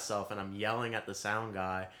hear myself, and I'm yelling at the sound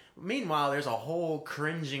guy. Meanwhile, there's a whole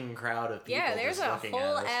cringing crowd of people. Yeah, there's just a looking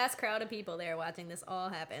whole at us. ass crowd of people there watching this all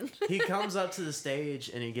happen. He comes up to the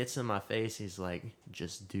stage and he gets in my face. He's like,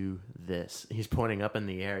 "Just do this." He's pointing up in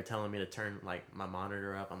the air, telling me to turn like my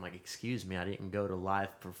monitor up. I'm like, "Excuse me, I didn't go to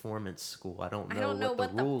live performance school. I don't know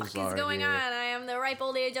what the rules fuck are is going here." on. I am the ripe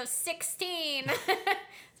old age of 16.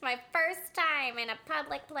 It's my first time in a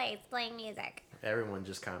public place playing music. Everyone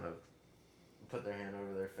just kind of put their hand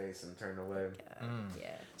over their face and turned away.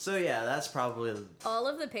 Yeah. So yeah, that's probably All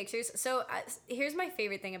of the pictures. So here's my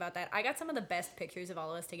favorite thing about that. I got some of the best pictures of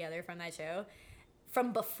all of us together from that show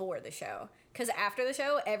from before the show. Because after the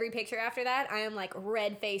show, every picture after that, I am like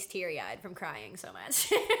red-faced, teary-eyed from crying so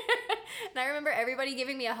much. And I remember everybody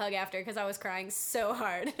giving me a hug after because I was crying so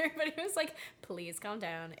hard. Everybody was like, "Please calm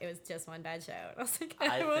down. It was just one bad show." And I was like,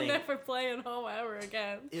 I will never play in Home Hour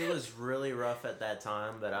again. it was really rough at that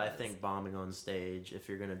time, but I think bombing on stage, if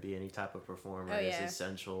you're going to be any type of performer, is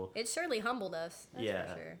essential. It surely humbled us. That's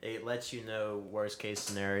Yeah, for sure. it lets you know worst case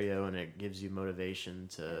scenario, and it gives you motivation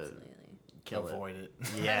to Absolutely. kill Avoid it.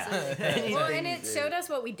 Yeah. Well, and it showed us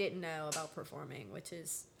what we didn't know about performing, which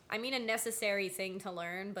is, I mean, a necessary thing to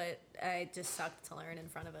learn, but it just sucked to learn in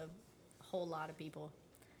front of a whole lot of people.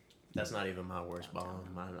 That's not even my worst bomb.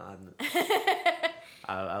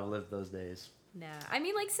 I've lived those days. Nah, I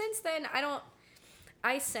mean, like, since then,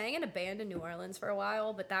 I sang in a band in New Orleans for a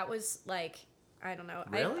while, but that was like, I don't know.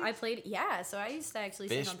 Really? I played, yeah, so I used to actually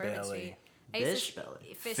sing on Bourbon Street. Fish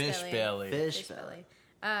belly. Fish belly.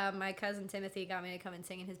 My cousin Timothy got me to come and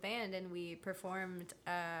sing in his band, and we performed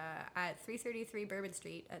at 333 Bourbon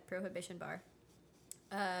Street at Prohibition Bar.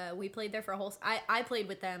 We played there for a whole... I played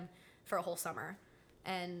with them for a whole summer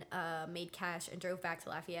and made cash and drove back to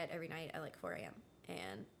Lafayette every night at like 4 a.m.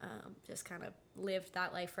 and just kind of lived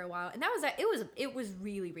that life for a while. And that was it was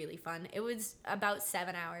really, really fun. It was about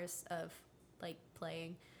 7 hours of like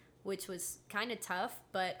playing, which was kind of tough,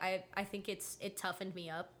 but I think it toughened me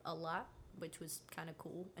up a lot, which was kind of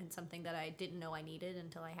cool and something that I didn't know I needed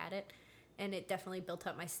until I had it. And it definitely built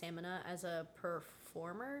up my stamina as a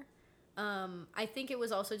performer. I think it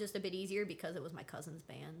was also just a bit easier because it was my cousin's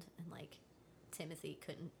band, and like Timothy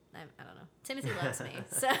couldn't, I don't know. Timothy loves me.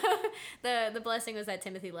 So the blessing was that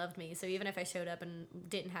Timothy loved me. So even if I showed up and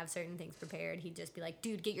didn't have certain things prepared, he'd just be like,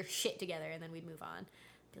 "Dude, get your shit together," and then we'd move on.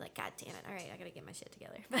 be like, God damn it! All right, I gotta get my shit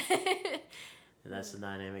together. And that's the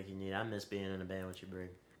dynamic you need. I miss being in a band with you, Brii.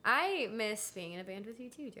 I miss being in a band with you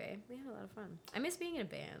too, Dre. We had a lot of fun. I miss being in a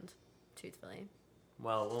band, truthfully.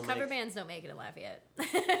 Well, cover bands don't make it in Lafayette.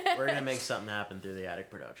 We're gonna make something happen through the Attic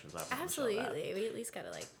Productions. Absolutely, we at least gotta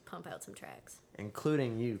like pump out some tracks,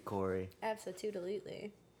 including you, Corey.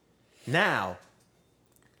 Absolutely. Now,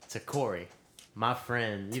 to Corey, my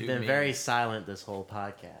friend. You've been very silent this whole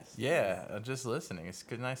podcast. Yeah, I'm just listening. It's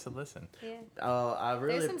good, nice to listen. Yeah. Oh,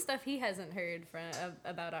 There's some stuff he hasn't heard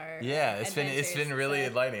about our. Yeah, it's been really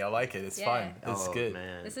enlightening. I like it. It's fun. It's good.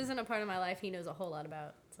 Man. This isn't a part of my life he knows a whole lot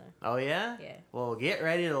about. So. Oh yeah. Yeah. Well, get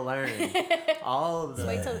ready to learn all of the.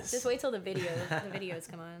 Just wait till the videos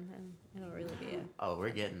come on, and it'll really be. Oh,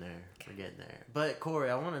 we're getting there. We're getting there. But Corey,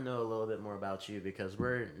 I want to know a little bit more about you because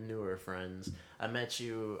we're newer friends. I met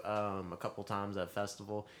you a couple times at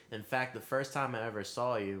festival. In fact, the first time I ever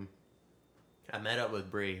saw you, I met up with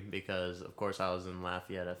Brii because, of course, I was in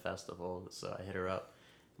Lafayette at festival, so I hit her up.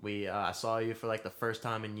 I saw you for like the first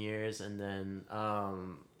time in years, and then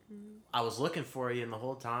I was looking for you, and the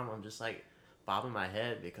whole time I'm just like bobbing my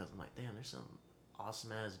head because I'm like, damn, there's some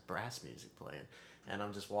awesome ass brass music playing. And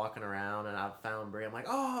I'm just walking around, and I found Brii. I'm like,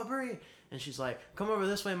 oh, Brii. And she's like, come over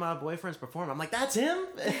this way, my boyfriend's performing. I'm like, that's him?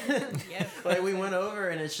 Yeah. Like, we went over,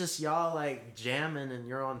 and it's just y'all, like, jamming, and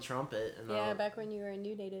you're on trumpet. And yeah, back when you were in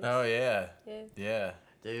New Natives. Oh, yeah. Yeah.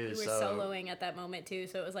 Dude, you were soloing at that moment, too,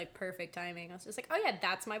 so it was, like, perfect timing. I was just like, oh, yeah,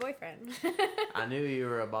 that's my boyfriend. I knew you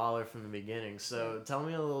were a baller from the beginning. So tell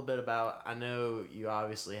me a little bit about, I know you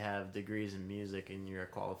obviously have degrees in music, and you're a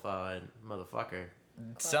qualified motherfucker.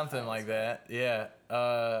 Something like that, yeah. Where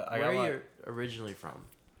are you originally from?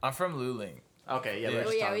 I'm from Luling. Okay, yeah.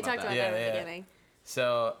 We talked about that at the beginning.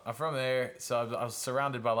 So I'm from there. So I was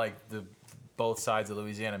surrounded by like the both sides of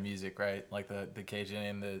Louisiana music, right? Like the Cajun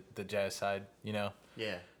and the jazz side, you know.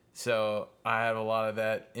 Yeah. So I have a lot of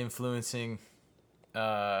that influencing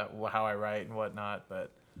how I write and whatnot.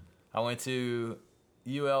 But I went to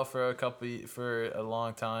UL for a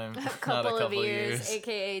long time. A couple years,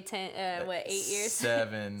 aka 10. 8 years?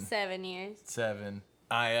 7. 7 years. 7.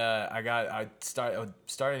 I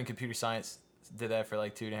started in computer science. Did that for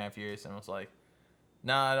like 2.5 years, and was like,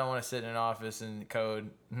 nah, I don't want to sit in an office and code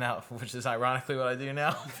now, which is ironically what I do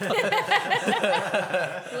now.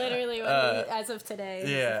 Literally, as of today,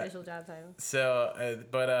 yeah. Official job title. So,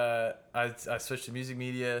 I switched to music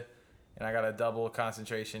media, and I got a double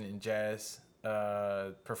concentration in jazz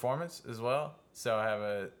performance as well. So I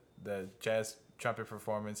have the jazz trumpet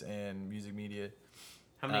performance and music media.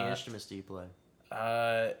 How many instruments do you play?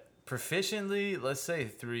 Proficiently, let's say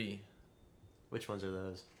 3. Which ones are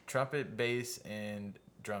those? Trumpet, bass, and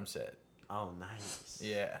drum set. Oh, nice.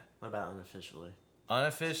 Yeah. What about unofficially?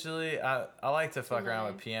 Unofficially, I like to fuck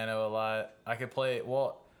around with piano a lot. I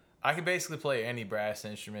could basically play any brass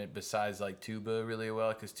instrument besides like tuba really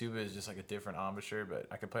well, because tuba is just like a different embouchure. But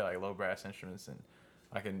I can play like low brass instruments, and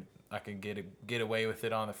I can get away with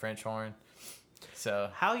it on the French horn. So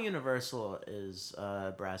how universal is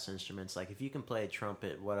brass instruments? Like, if you can play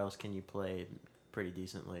trumpet, what else can you play pretty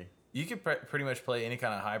decently? You can pretty much play any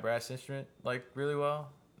kind of high brass instrument like really well.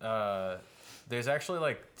 There's actually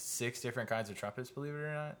like 6 different kinds of trumpets, believe it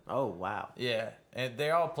or not. Oh, wow. Yeah, and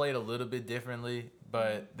they're all played a little bit differently,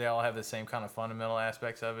 but they all have the same kind of fundamental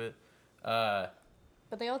aspects of it. But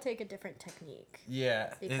they all take a different technique.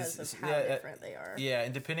 Yeah. Because of how different they are. Yeah,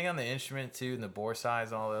 and depending on the instrument too, and the bore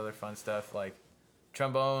size and all the other fun stuff, like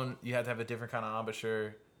trombone, you have to have a different kind of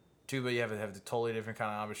embouchure. Tuba, you have to have a totally different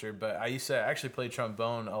kind of embouchure. But I used to actually play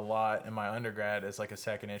trombone a lot in my undergrad as like a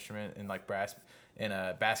second instrument in like brass in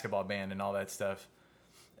a basketball band and all that stuff.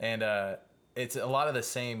 And it's a lot of the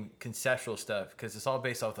same conceptual stuff because it's all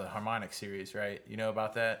based off the harmonic series, right? You know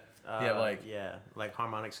about that? Like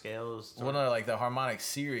harmonic scales. Well, no, like the harmonic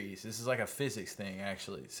series. This is like a physics thing,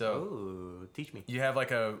 actually. So, ooh, teach me. You have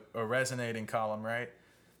like a resonating column, right?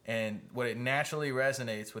 And what it naturally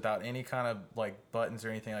resonates without any kind of like buttons or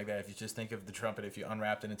anything like that. If you just think of the trumpet, if you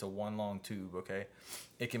unwrapped it into one long tube, okay,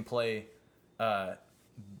 it can play.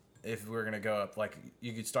 If we're gonna go up, like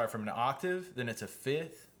you could start from an octave, then it's a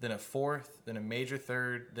fifth, then a fourth, then a major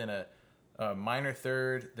third, then a minor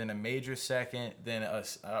third, then a major second, then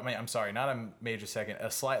not a major second, a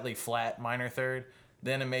slightly flat minor third,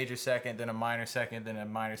 then a major second, then a minor second, then a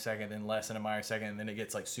minor second, then less than a minor second, and then it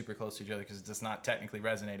gets like super close to each other because it's just not technically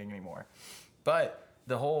resonating anymore. But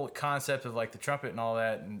the whole concept of like the trumpet and all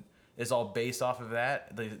that is all based off of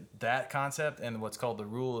that concept and what's called the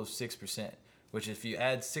rule of 6%, which if you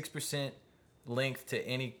add 6% length to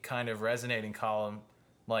any kind of resonating column,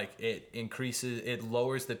 Like it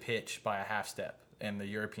lowers the pitch by a half step in the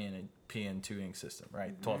European tuning system,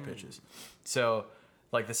 right? 12 pitches. So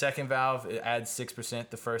like the second valve, it adds 6%,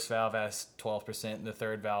 the first valve adds 12%, and the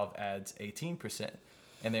third valve adds 18%.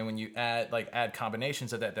 And then when you add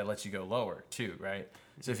combinations of that lets you go lower too, right?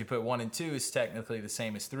 So if you put 1 and 2, it's technically the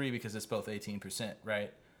same as 3 because it's both 18%,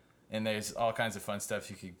 right? And there's all kinds of fun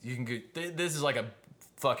stuff you can go. This is like a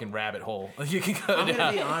fucking rabbit hole. You can go I'm down.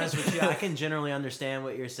 gonna be honest with you. I can generally understand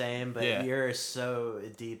what you're saying, but Yeah. you're so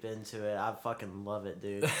deep into it. I fucking love it,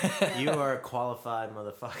 dude. You are a qualified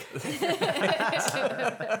motherfucker.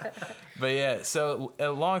 But yeah, so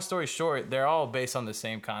long story short, they're all based on the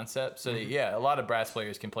same concept. So yeah, a lot of brass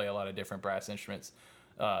players can play a lot of different brass instruments.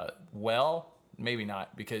 Well, maybe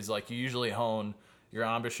not, because like you usually hone your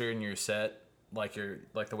embouchure and your set, like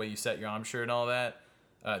the way you set your embouchure and all that,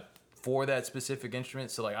 for that specific instrument.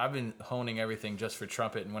 So like I've been honing everything just for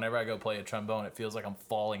trumpet, and whenever I go play a trombone, it feels like I'm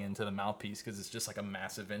falling into the mouthpiece because it's just like a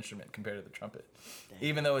massive instrument compared to the trumpet. Damn.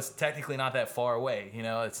 Even though it's technically not that far away,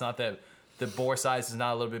 it's not that the bore size is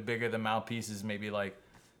not a little bit bigger. The mouthpiece is maybe like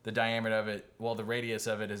the diameter of it. Well, the radius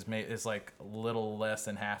of it is like a little less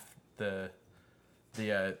than half the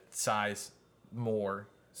size more.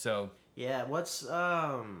 So Yeah, what's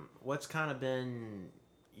kind of been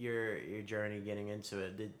your journey getting into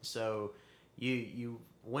it? So you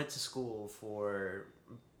went to school for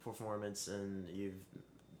performance, and you've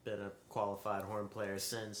been a qualified horn player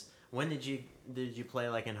since. When did you play,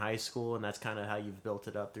 like in high school, and that's kind of how you've built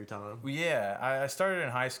it up through time? Yeah, I started in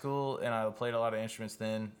high school, and I played a lot of instruments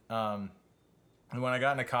then. And when I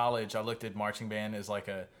got into college, I looked at marching band as like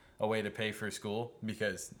a way to pay for school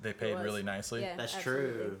because they paid really nicely. Yeah, That's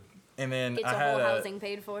absolutely. true. And then Gets whole housing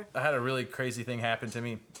paid for. I had a really crazy thing happen to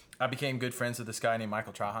me. I became good friends with this guy named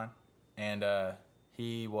Michael Trahan, and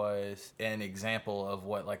he was an example of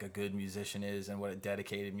what like a good musician is and what a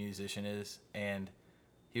dedicated musician is. And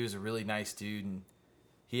he was a really nice dude, and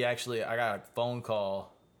I got a phone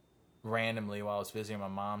call randomly while I was visiting my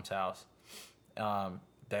mom's house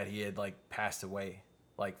that he had like passed away,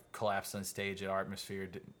 like collapsed on stage at Atmosphere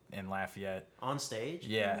in Lafayette. On stage?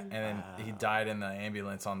 Yeah, and then he died in the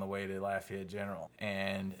ambulance on the way to Lafayette General.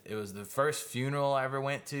 And it was the first funeral I ever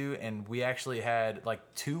went to, and we actually had, like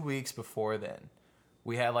 2 weeks before then,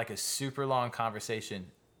 we had like a super long conversation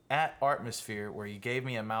at Atmosphere where he gave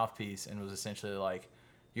me a mouthpiece and was essentially like,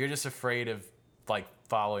 you're just afraid of like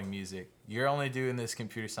following music. You're only doing this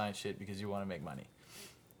computer science shit because you want to make money.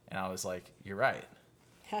 And I was like, you're right.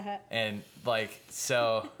 And like,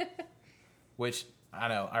 so, which I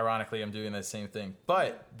know, ironically, I'm doing the same thing.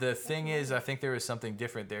 But the thing is, I think there was something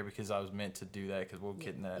different there because I was meant to do that, because we'll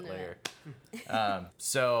get into that later.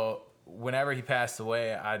 So whenever he passed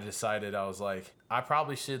away, I decided, I was like, I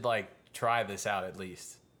probably should like try this out at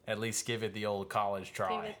least give it the old college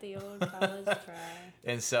try. Give it the old college try.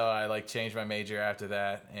 And so I like changed my major after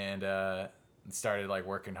that, and started like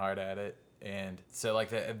working hard at it. And so like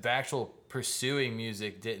the actual pursuing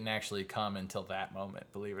music didn't actually come until that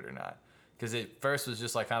moment, believe it or not. Because it first was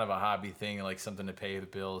just like kind of a hobby thing, like something to pay the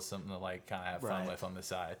bills, something to like kind of have fun with on the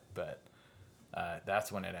side. But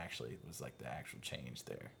that's when it actually was like the actual change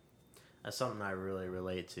there. That's something I really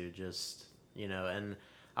relate to, just, and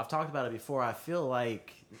I've talked about it before. I feel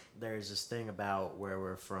like there's this thing about where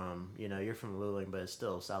we're from. You're from Luling, but it's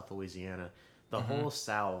still South Louisiana. The whole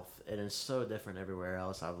South, and it's so different everywhere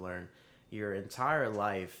else, I've learned. Your entire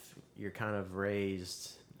life, you're kind of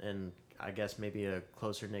raised in, I guess, maybe a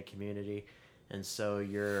closer-knit community. And so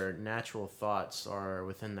your natural thoughts are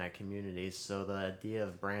within that community. So the idea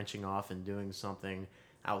of branching off and doing something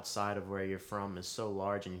outside of where you're from is so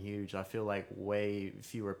large and huge. I feel like way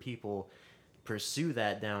fewer people pursue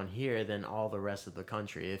that down here than all the rest of the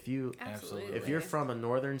country. If you're from a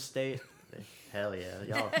northern state, hell yeah,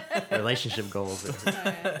 y'all relationship goals.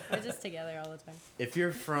 We're just together all the time. If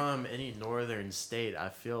you're from any northern state, I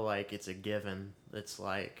feel like it's a given. It's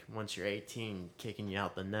like once you're 18, kicking you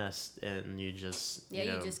out the nest, and you just you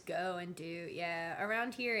just go and do. Yeah,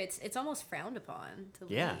 around here it's almost frowned upon to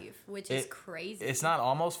leave, which is crazy. It's not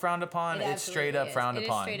almost frowned upon. It's straight up frowned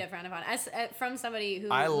upon. It is straight up frowned upon. As from somebody who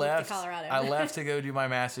moved to Colorado. I left to go do my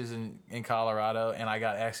master's in Colorado, and I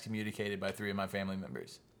got excommunicated by 3 of my family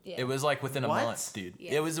members. Yeah. It was like within a month, dude.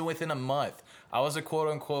 Yeah. It was within a month. I was a quote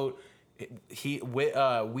unquote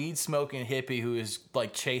weed smoking hippie who is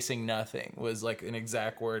like chasing nothing, was like an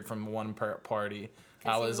exact word from one party.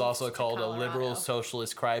 I was also called a liberal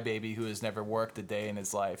socialist crybaby who has never worked a day in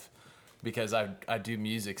his life because I do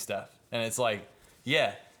music stuff. And it's like,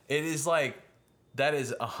 yeah, it is like That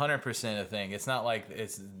is 100% a thing. It's not like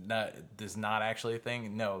it's not actually a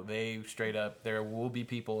thing. No, they straight up, there will be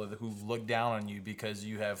people who look down on you because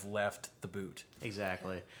you have left the boot.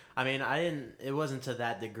 Exactly. I mean, it wasn't to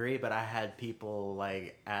that degree, but I had people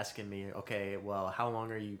like asking me, okay, well, how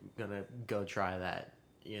long are you going to go try that?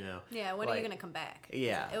 You know? Yeah, when are you going to come back?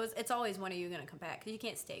 Yeah. It's always when are you going to come back? Because you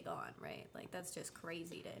can't stay gone, right? Like, that's just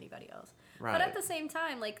crazy to anybody else. Right. But at the same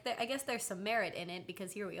time, like, I guess there's some merit in it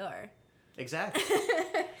because here we are. Exactly.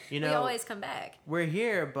 You know, we always come back. We're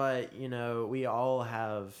here, but, you know, we all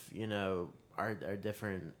have, you know, our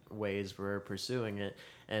different ways we're pursuing it.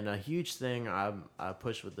 And a huge thing I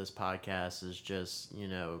push with this podcast is just, you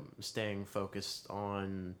know, staying focused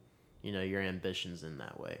on, you know, your ambitions in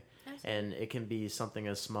that way. Absolutely. And it can be something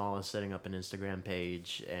as small as setting up an Instagram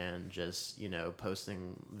page and just, you know,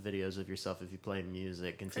 posting videos of yourself if you play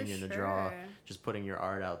music, continuing to draw, just putting your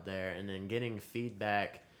art out there, and then getting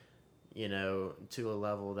feedback, you know, to a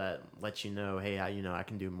level that lets you know, hey, I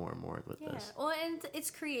can do more and more with this. Well, and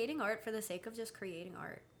it's creating art for the sake of just creating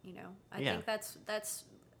art, you know. I think that's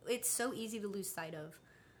it's so easy to lose sight of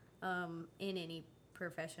in any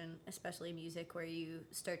profession, especially music, where you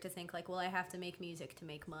start to think like, well, I have to make music to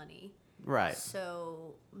make money. Right.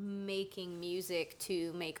 So making music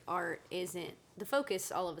to make art isn't the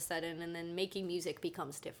focus all of a sudden, and then making music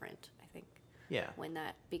becomes different, I think. Yeah. When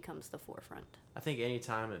that becomes the forefront. I think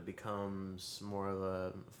anytime it becomes more of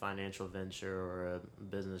a financial venture or a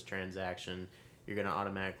business transaction, you're going to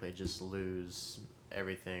automatically just lose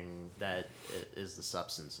everything that is the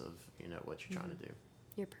substance of, you know, what you're trying to do.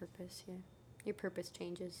 Your purpose, yeah. Your purpose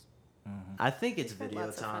changes. Mm-hmm. I think it's video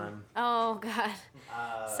time. Oh, God.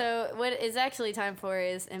 So what is actually time for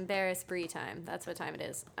is embarrass Brii time. That's what time it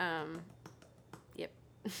is. Yep.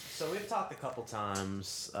 So we've talked a couple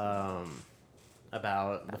times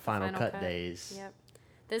about the Final Cut days. Yep.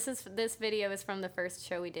 This video is from the first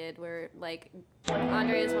show we did where, like,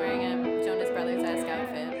 Andre is wearing a Jonas Brothers-esque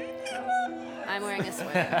outfit. I'm wearing a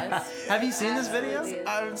sweater. Have you seen this video?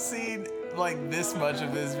 I've seen, like, this much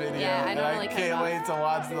of this video. Yeah, I normally and I can't wait to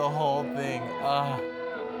watch the whole thing.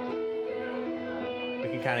 We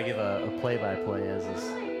can kind of give a play-by-play as this.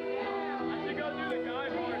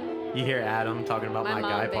 You hear Adam talking about my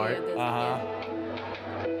guy part?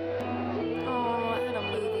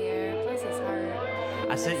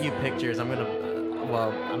 I sent you pictures. I'm not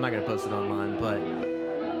gonna post it online, but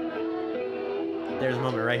there's a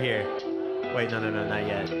moment right here. Wait, no, not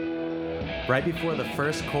yet. Right before the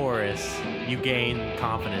first chorus, you gain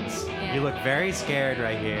confidence. Yeah. You look very scared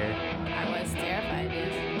right here. I was terrified,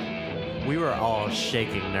 dude. We were all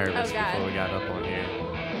shaking nervous before we got up on here.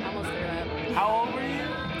 I almost threw up. How old were you?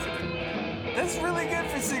 16. That's really good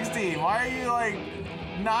for 16. Why are you, like,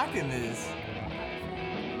 knocking this?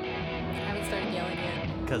 I haven't started yelling yet.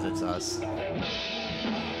 Because it's us.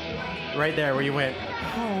 Right there where you went,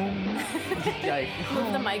 home. Like,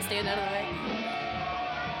 move the mic stand out of the way.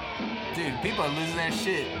 Dude, people are losing their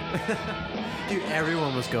shit. Dude,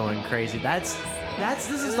 everyone was going crazy. This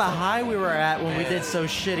is the high we were at when we did so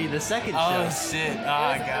shitty the second show. Oh, shit. Oh,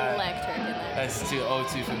 God. Electric in there. That's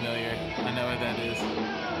too familiar. I know what that is.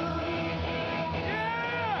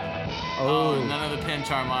 Oh, none of the pinch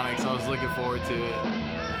harmonics. I was looking forward to it.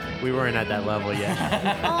 We weren't at that level yet.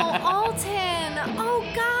 Oh, Alton. Oh,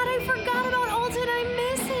 God, I forgot about Alton. I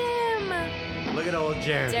miss him. Look at old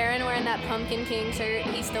Jaron. Jaron wearing that Pumpkin King shirt.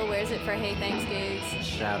 He still wears it for Hey Thanks gigs.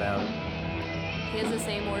 Shout out. He has the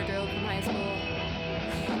same wardrobe from high school.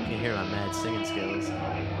 You can hear my mad singing skills.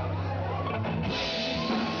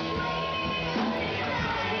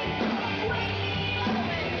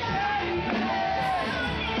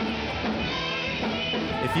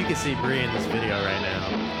 If you could see Brii in this video right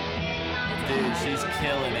now. Dude, she's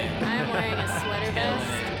killing it. I'm wearing a sweater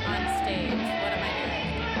vest on stage. What am I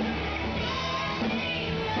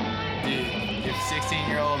doing? Dude, if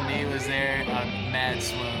 16-year-old me was there, I'd mad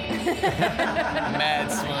swoon.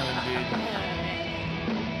 Mad swoon,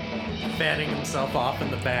 dude. Fanning himself off in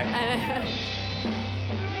the back.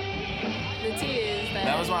 The tea is that...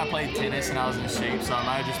 That was when I played tennis and I was in shape, so I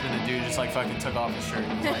might have just been a dude just like fucking took off his shirt.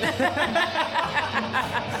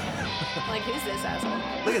 Like, who's this asshole?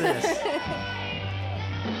 Look at this.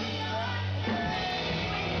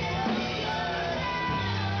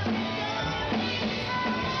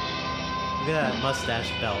 Look at that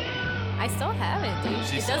mustache belt. I still have it, dude.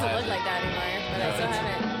 It doesn't look like that anymore, but I still have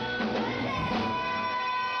it.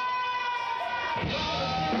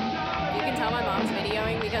 You can tell my mom's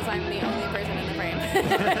videoing because I'm the only person in the frame.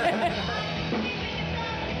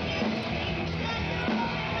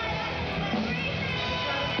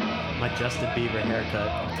 My Justin Bieber haircut.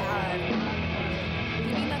 God.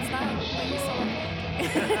 You mean that's not what you saw?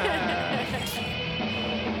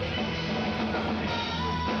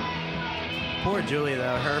 Poor Julie,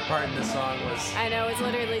 though. Her part in this song was... I know, it's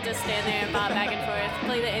literally just stand there and bob back and forth,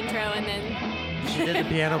 play the intro, and then... She did the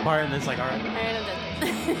piano part, and it's like, all right.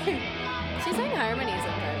 She sang harmonies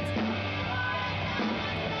sometimes.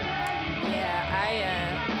 Yeah,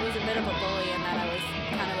 I was a bit of a bully in that I was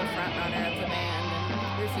kind of a front runner of the band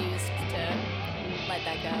and refused to let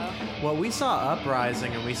that go. Well, we saw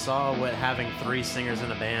Uprising, and we saw what having 3 singers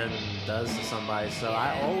in a band does to somebody, so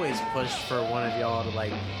I always pushed for one of y'all to,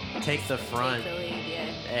 like, take the front. Take the lead, yeah.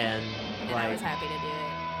 And like, I was happy to do it.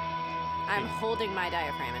 I'm holding my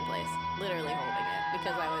diaphragm in place. Literally holding it.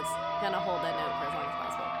 Because I was going to hold that note for as long as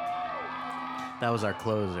possible. That was our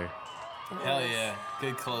closer. Hell yeah.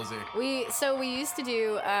 Good closer. We used to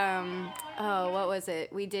do, what was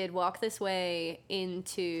it? We did Walk This Way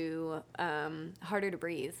into Harder to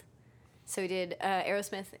Breathe. So we did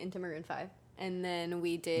Aerosmith into Maroon 5. And then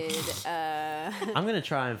we did... I'm going to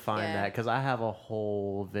try and find that because I have a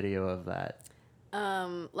whole video of that.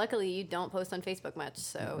 Luckily, you don't post on Facebook much,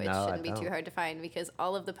 so it shouldn't be too hard to find because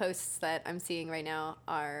all of the posts that I'm seeing right now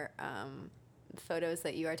are photos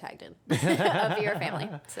that you are tagged in of your family.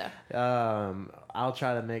 So I'll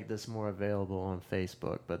try to make this more available on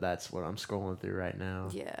Facebook, but that's what I'm scrolling through right now.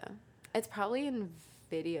 Yeah. It's probably in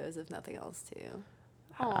videos, if nothing else, too.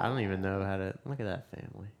 I don't even know how to... Look at that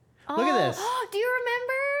family. Look at this. Do you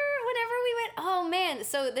remember whenever we went? Oh, man.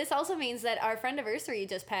 So this also means that our friendiversary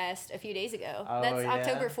just passed a few days ago. Oh, that's yeah.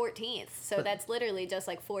 October 14th. So that's literally just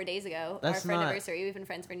like 4 days ago. Our friendiversary. We've been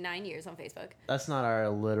friends for 9 years on Facebook. That's not our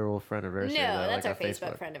literal friendiversary. No, though, that's like our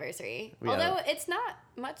Facebook friendiversary. Yeah. Although it's not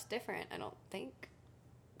much different, I don't think.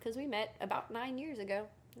 Because we met about 9 years ago.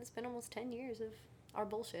 It's been almost 10 years of our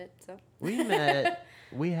bullshit, so. We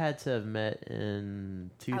had to have met in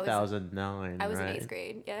 2009, I was right? in 8th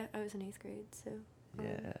grade. Yeah, I was in 8th grade, so.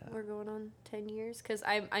 Yeah. We're going on 10 years. Because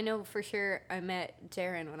I know for sure I met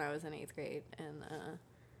Jaren when I was in 8th grade, and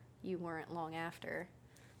you weren't long after.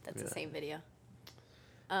 That's the same video.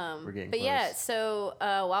 We're getting but close. yeah, so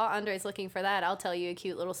while Andre's looking for that, I'll tell you a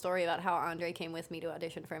cute little story about how Andre came with me to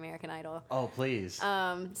audition for American Idol. Oh, please.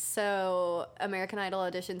 So American Idol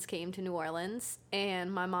auditions came to New Orleans,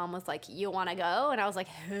 and my mom was like, "You want to go?" And I was like,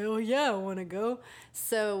 "Hell yeah, I want to go."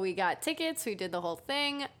 So we got tickets. We did the whole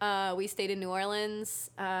thing. We stayed in New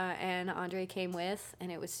Orleans, and Andre came with, and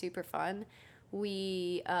it was super fun.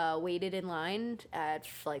 We waited in line at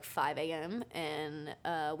like 5 a.m. and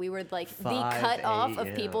we were like the cut off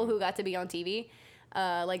of people who got to be on TV.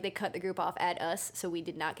 Like they cut the group off at us, so we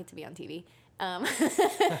did not get to be on TV.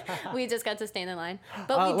 We just got to stand in line,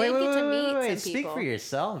 but we did get to meet some Speak people. for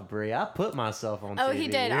yourself, Brie. I put myself on TV. Oh, he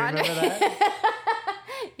did. You Andre. remember that?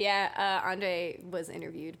 Yeah, Andre was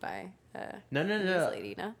interviewed by No. this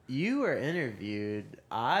lady, no? You were interviewed.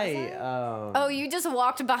 Oh, You just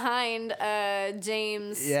walked behind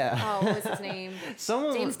James. Yeah. Oh, what was his name?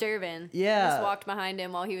 James Durbin. Yeah. You just walked behind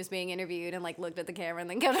him while he was being interviewed and like looked at the camera and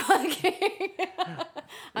then kept walking.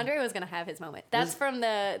 Andre was gonna have his moment. That's from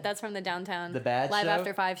the downtown. The Bad Live Show?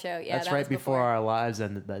 After 5 show. Yeah, that's that right was before our lives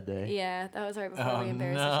ended that day. Yeah, that was right before we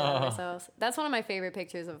embarrassed the shit out of ourselves. That's one of my favorite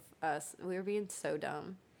pictures of us. We were being so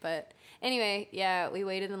dumb. But anyway, yeah, we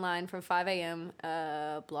waited in line from 5 a.m.,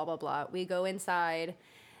 blah, blah, blah. We go inside.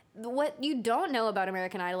 What you don't know about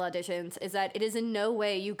American Idol auditions is that it is in no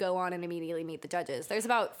way you go on and immediately meet the judges. There's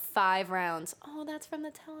about 5 rounds. Oh, that's from the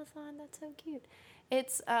telethon. That's so cute.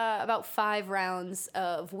 It's about 5 rounds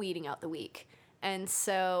of weeding out the week. And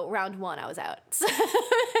so round 1, I was out. So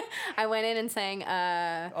I went in and sang,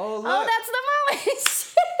 Oh, that's the moment.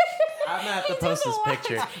 I'm going to have to post this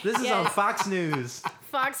picture. This is on Fox News.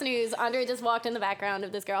 Fox News. Andre just walked in the background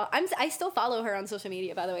of this girl. I still follow her on social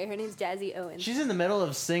media, by the way. Her name's Jazzy Owens. She's in the middle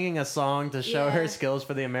of singing a song to show her skills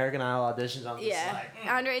for the American Idol auditions. I'm just like,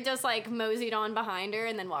 Andre just like moseyed on behind her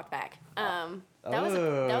and then walked back. That was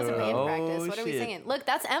a band practice. What are we singing? Look,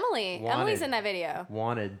 that's Emily. Wanted. Emily's in that video.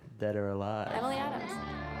 Wanted, Dead or Alive. Emily Adams.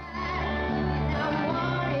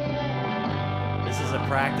 This is a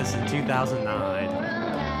practice in 2009.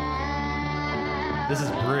 This is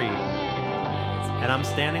Brie. And I'm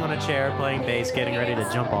standing on a chair playing bass, getting ready to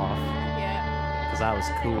jump off. Yeah. Because I was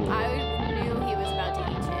cool. I knew he was about to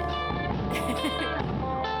eat shit.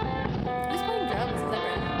 Who's playing drums? Is that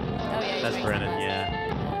Brennan? Oh, yeah. That's Brennan, yeah.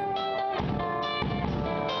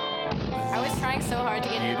 I was trying so hard to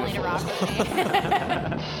get Emily to rock with me.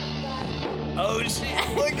 Oh, shit.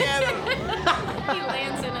 Look at him. He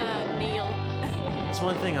lands in a kneel. That's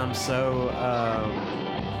one thing I'm so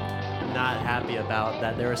not happy about,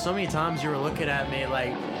 that there were so many times you were looking at me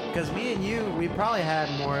like because me and you, we probably had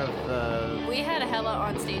more of the. We had a hella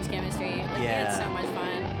on stage chemistry. Like we had so much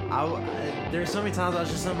fun. There's so many times I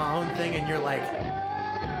was just on my own thing, and you're like,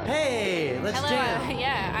 "Hey, let's jam."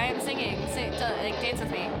 Yeah, I am singing. Dance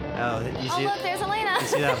with me. Oh, you see? Look, there's Elena. You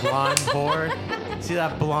see that blonde whore? See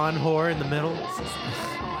that blonde whore in the middle?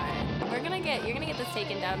 You're gonna get this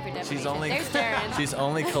taken down for defamation. There's Darren. She's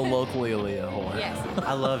only colloquially a whore. Yes.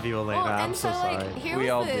 I love you, Elena. Well, I'm so sorry.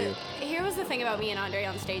 Here was the thing about me and Andre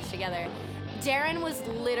on stage together. Darren was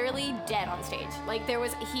literally dead on stage. Like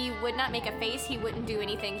he would not make a face. He wouldn't do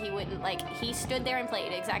anything. He stood there and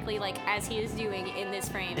played exactly like as he is doing in this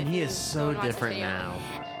frame. And he is so different now.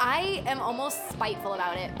 I am almost spiteful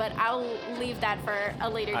about it, but I'll leave that for a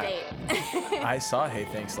later date. I saw Hey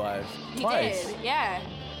Thanks live twice. You did, yeah.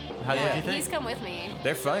 How did you think? Please come with me.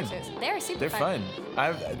 They're fun. They're super They're fun.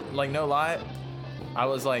 I've no lie. I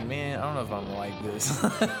was like, man, I don't know if I'm gonna like this.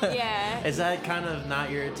 Yeah. Is that kind of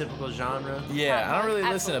not your typical genre? Yeah, I don't really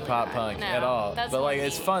listen to pop not. punk No, at all. that's But like, more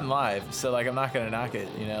it's me. fun live, so like, I'm not gonna knock it.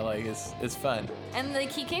 You know, like it's fun. And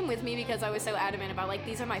like he came with me because I was so adamant about like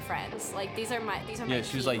these are my friends. Like these are my Yeah,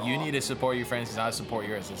 she was like, you need to support your friends because I support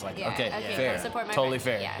yours. It's like, okay, fair, go support my totally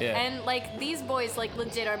friends. fair. Yeah. And like these boys like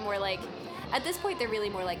legit are more like. At this point, they're really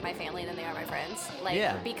more like my family than they are my friends. Like,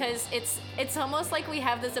 yeah. Because it's almost like we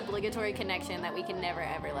have this obligatory connection that we can never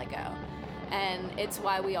ever let go, and it's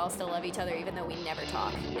why we all still love each other even though we never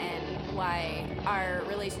talk, and why our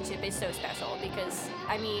relationship is so special. Because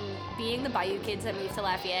I mean, being the Bayou kids that moved to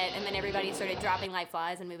Lafayette and then everybody started dropping like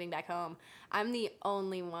flies and moving back home, I'm the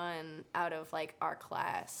only one out of like our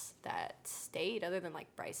class that stayed, other than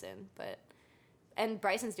like Bryson, but. And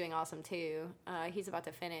Bryson's doing awesome too. He's about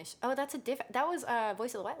to finish. Oh, that was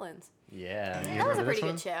Voice of the Wetlands. Yeah. That was a pretty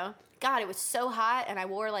good show. God, it was so hot, and I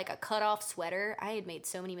wore like a cut-off sweater. I had made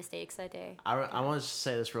so many mistakes that day. I want to just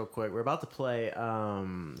say this real quick. We're about to play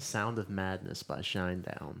 "Sound of Madness" by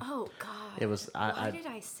Shinedown. Oh God. It was. Why did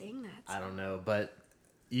I sing that? I don't know, but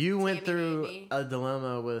you went through a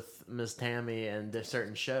dilemma with Miss Tammy and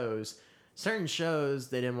certain shows. Certain shows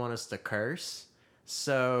they didn't want us to curse,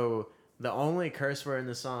 so. The only curse word in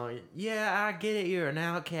the song, yeah, I get it, you're an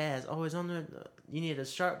outcast. Always on the, you need a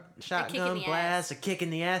shotgun blast, a kick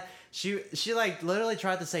in the ass. She like literally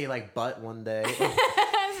tried to say like butt one day.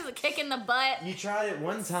 This is a kick in the butt. You tried it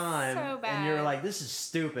one time, so bad. and you were like, this is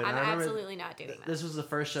stupid. I'm I remember absolutely not doing that. This was the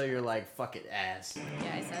first show you're like, fuck it, ass. Yeah,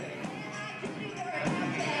 I said it.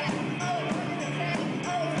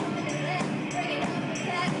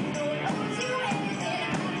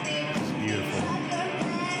 It's beautiful.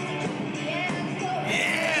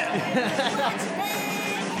 This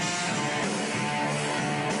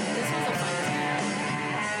was a fun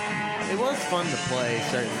time. It was fun to play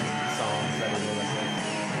certain songs that were like this.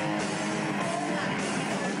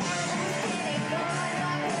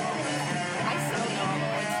 I still know all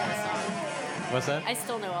the words to the song. What's that? I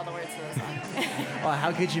still know all the words to the song. Well,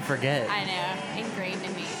 how could you forget? I know, ingrained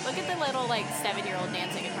in me. Look at the little like 7-year-old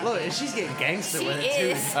dancing in front of me. Look, she's getting gangster She with it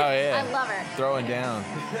is. too. Oh yeah. I love her. Throwing down.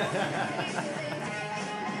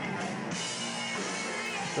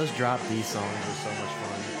 Those drop D songs are so much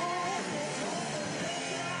fun.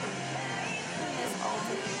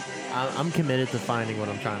 I'm committed to finding what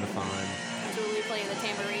I'm trying to find. Julie playing the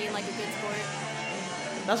tambourine like a good sport.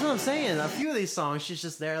 That's what I'm saying. A few of these songs, she's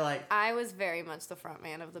just there like... I was very much the front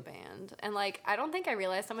man of the band. And, like, I don't think I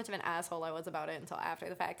realized how much of an asshole I was about it until after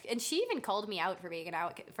the fact. And she even called me out for being an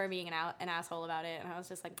asshole about it. And I was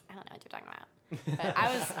just like, I don't know what you're talking about. But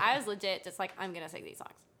I was legit just like, I'm going to sing these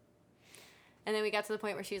songs. And then we got to the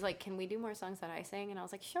point where she was like, can we do more songs that I sang? And I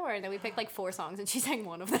was like, sure. And then we picked like 4 songs and she sang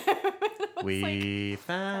one of them. We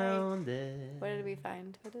found it. What did we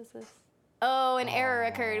find? What is this? Oh, an error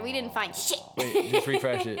occurred. We didn't find shit. Wait, just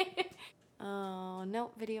refresh it. Oh,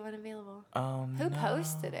 no, video unavailable. Oh, no. Who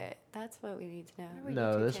posted it? That's what we need to know.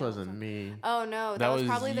 No, this wasn't me. Oh, no, that was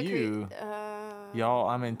probably you. Y'all,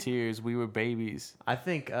 I'm in tears. We were babies. I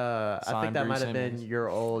think that Brii might have been Simmons. your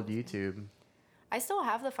old YouTube. I still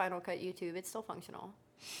have the Final Cut YouTube. It's still functional.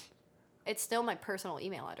 It's still my personal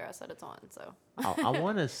email address that it's on. So I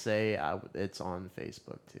want to say it's on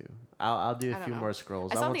Facebook too. I'll do a few more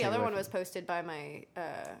scrolls. I saw the other one was posted by my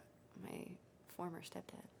my former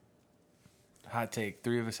stepdad. Hot take.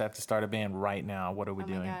 3 of us have to start a band right now. What are we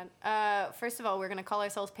doing? My God. First of all, we're going to call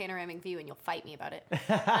ourselves Panoramic View, and you'll fight me about it.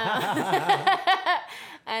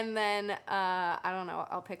 And then, I don't know,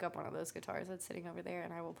 I'll pick up one of those guitars that's sitting over there,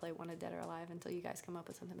 and I will play Wanted Dead or Alive until you guys come up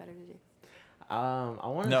with something better to do.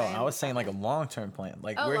 I was saying like a long-term plan.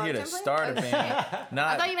 Like we're here to start a band.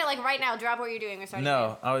 I thought you meant like right now, drop what you're doing or something.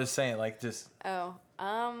 No, I was saying like just. Oh,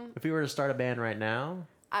 If we were to start a band right now,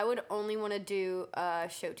 I would only want to do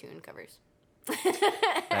show tune covers.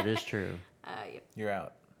 That is true. Yep. You're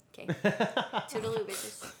out. Okay. Toodaloo,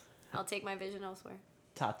 bitches. I'll take my vision elsewhere.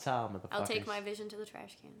 Ta-ta, motherfuckers. I'll take my vision to the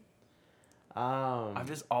trash can. I've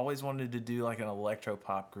just always wanted to do like an electro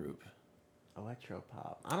pop group. Electro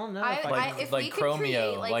pop. I don't know. if we could create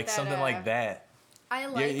Chromeo, like that, something like that. I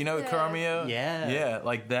like. You know Chromeo? Yeah. Yeah,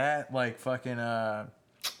 like that. Like fucking.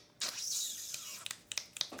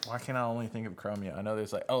 Why can't I only think of Chromeo? I know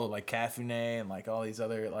there's like like Cafuné and like all these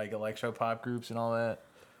other like electro pop groups and all that.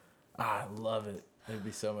 I love it. It'd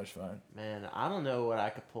be so much fun. Man, I don't know what I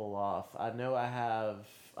could pull off. I know I have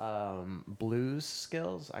blues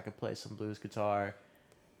skills. I could play some blues guitar,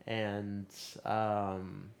 and I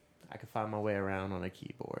could find my way around on a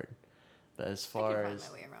keyboard. But as far I can as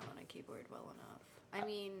find my way around on a keyboard well enough. I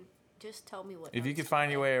mean, just tell me what. If you notes could to find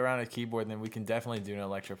play. your way around a keyboard, then we can definitely do an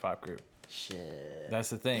electro pop group. shit. That's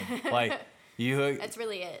the thing. Like you hook. That's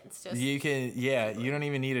really it. It's just You can. Yeah. You don't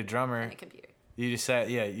even need a drummer. and a computer. You just set,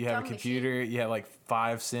 you have Drum a computer, you have like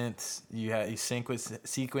 5 synths, you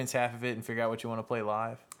sequence half of it and figure out what you want to play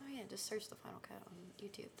live. Oh yeah, just search the Final Cut on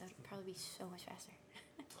YouTube. That'd probably be so much faster.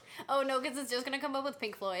 Oh no, because it's just gonna come up with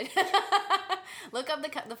Pink Floyd. Look up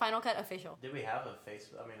the Final Cut official. Did we have a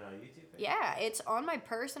Facebook? I mean, a YouTube page? Yeah, it's on my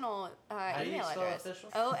personal How do you email spell address. official?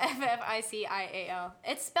 OFFICIAL.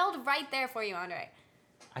 It's spelled right there for you, Andre.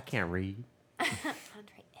 I can't read.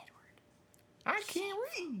 Andre Edward. I can't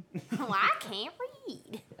read. Well, I can't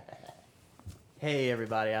read. Hey,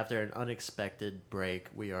 everybody. After an unexpected break,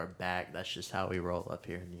 we are back. That's just how we roll up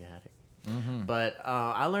here in the attic. Mm-hmm. But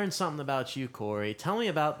I learned something about you, Corey. Tell me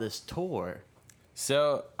about this tour.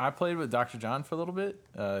 So I played with Dr. John for a little bit.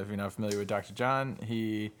 If you're not familiar with Dr. John,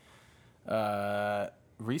 he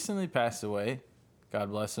recently passed away.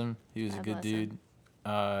 God bless him. He was a good dude.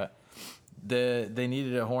 They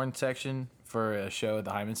needed a horn section for a show at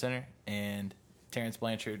the Hyman Center, and Terrence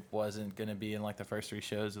Blanchard wasn't going to be in like the first 3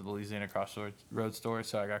 shows of the Louisiana Crossroads tour,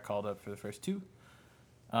 so I got called up for the first 2.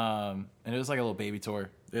 And it was like a little baby tour.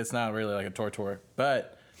 It's not really like a tour,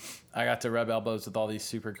 but I got to rub elbows with all these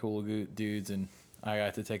super cool dudes, and I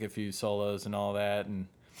got to take a few solos and all that, and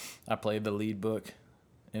I played the lead book,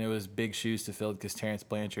 and it was big shoes to fill because Terrence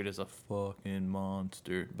Blanchard is a fucking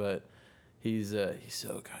monster, but he's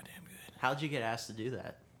so goddamn good. How'd you get asked to do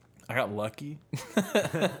that? I got lucky.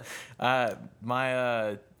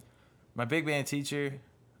 My big band teacher,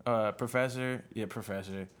 professor.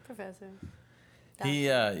 Professor. He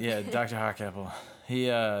Dr. Hockapple.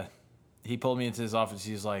 He pulled me into his office.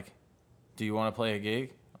 He was like, "Do you want to play a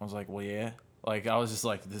gig?" I was like, "Well, yeah." Like I was just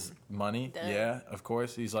like, "This money, Duh. yeah, of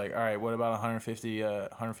course." He's like, "All right, what about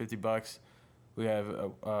 $150? We have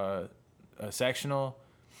a sectional,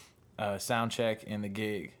 sound check, and the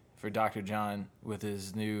gig for Dr. John with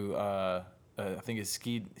his new I think it's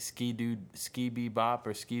ski bebop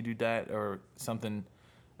or ski do that or something."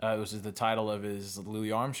 It was just the title of his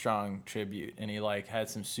Louis Armstrong tribute, and he like had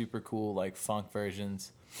some super cool like funk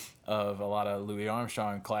versions of a lot of Louis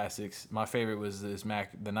Armstrong classics. My favorite was this Mac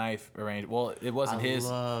the Knife arrangement. Well, it wasn't his. I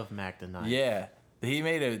love Mac the Knife. Yeah, he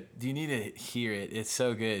made you need to hear it. It's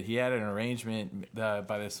so good. He had an arrangement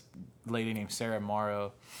by this lady named Sarah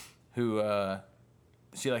Morrow, who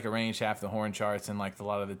she like arranged half the horn charts and like a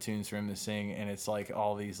lot of the tunes for him to sing, and it's like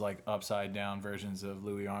all these like upside down versions of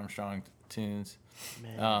Louis Armstrong tunes.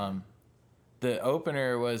 Man. The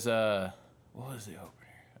opener was what was the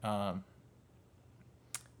opener?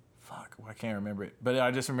 I can't remember it, but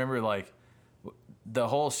I just remember like the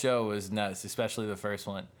whole show was nuts, especially the first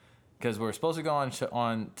one, because we're supposed to go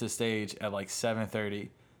on to stage at like 7:30,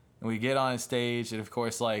 and we get on stage, and of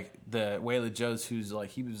course like the Waylon Jones, who's like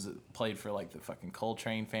he was played for like the fucking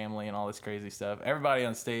Coltrane family and all this crazy stuff. Everybody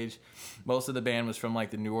on stage, most of the band was from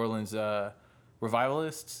like the New Orleans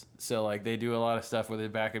revivalists, so like they do a lot of stuff where they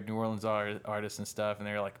back up New Orleans artists and stuff, and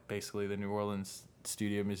they're like basically the New Orleans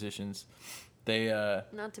studio musicians. They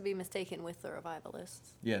Not to be mistaken with the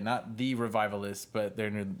revivalists. yeah, not the revivalists, but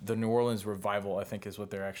they're the New Orleans Revival, I think is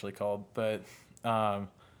what they're actually called. But a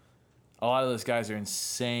lot of those guys are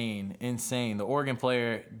insane. The organ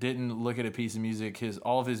player didn't look at a piece of music.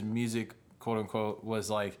 All of his music, quote unquote, was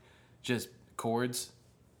like just chords.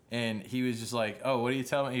 And he was just like, "Oh, what do you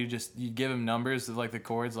tell me?" You give him numbers of like the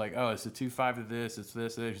chords, like, "Oh, it's a 2/5 to this, it's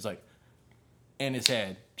this." He's like, in his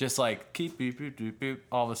head, just like keep boop boop boop boop.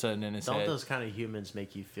 All of a sudden in his head. Don't those kind of humans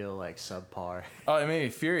make you feel like subpar? Oh, it made me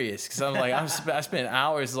furious because I'm like, I spent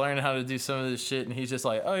hours learning how to do some of this shit, and he's just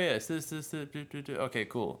like, "Oh yeah, it's this. Okay,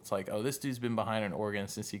 cool." It's like, oh, this dude's been behind an organ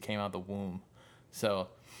since he came out the womb. So,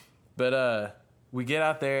 but we get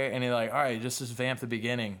out there, and he's like, "All right, just vamp the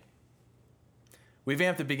beginning." We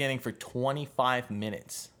vamped the beginning for 25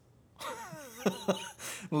 minutes.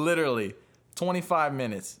 Literally 25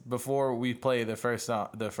 minutes before we play the first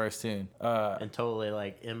tune. And totally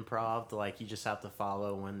like improv, like you just have to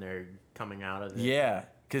follow when they're coming out of it. Yeah,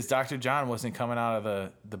 because Dr. John wasn't coming out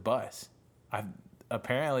of the bus.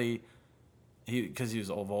 Apparently, because he was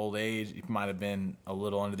of old age, he might have been a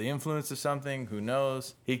little under the influence of something. Who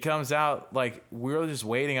knows? He comes out, like, we were just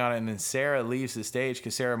waiting on it, and then Sarah leaves the stage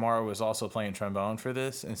because Sarah Morrow was also playing trombone for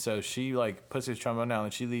this, and so she, like, puts her trombone down,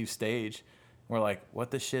 and she leaves stage. We're like,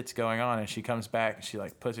 what the shit's going on? And she comes back, and she,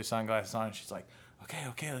 like, puts her sunglasses on, and she's like,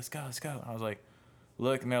 okay, let's go. And I was like,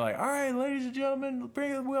 look, and they're like, all right, ladies and gentlemen,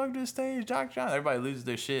 welcome to the stage, Dr. John. Everybody loses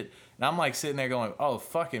their shit. And I'm like sitting there going, oh,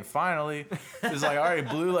 fucking finally. It's like I already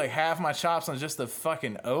blew like half my chops on just the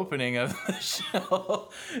fucking opening of the show.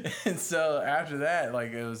 And so after that,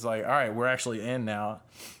 like, it was like, all right, we're actually in now.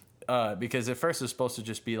 Because at first it was supposed to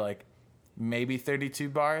just be like maybe 32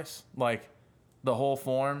 bars, like the whole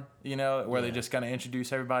form, you know, where they just kind of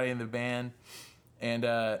introduce everybody in the band. And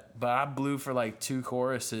but I blew for like 2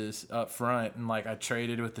 choruses up front, and like I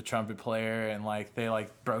traded with the trumpet player, and like they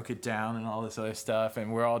like broke it down and all this other stuff,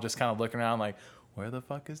 and we're all just kind of looking around like, where the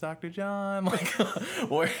fuck is Dr. John? Like,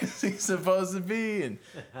 where is he supposed to be? And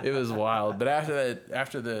it was wild. But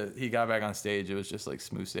after he got back on stage, it was just like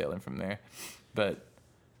smooth sailing from there. But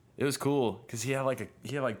it was cool because he had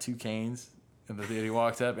like 2 canes, and he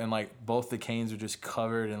walked up, and like both the canes were just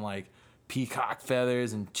covered in like peacock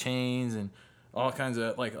feathers and chains and all kinds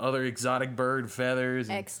of like other exotic bird feathers.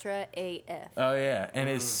 And, extra AF. Oh yeah, and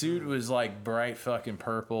his suit was like bright fucking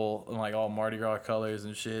purple and like all Mardi Gras colors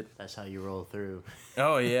and shit. That's how you roll through.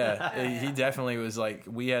 Oh yeah, he definitely was like,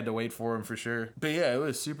 we had to wait for him for sure. But yeah, it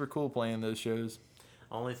was super cool playing those shows.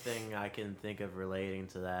 Only thing I can think of relating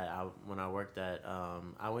to that, when I worked at,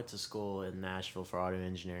 I went to school in Nashville for audio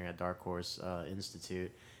engineering at Dark Horse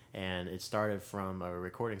Institute. And it started from a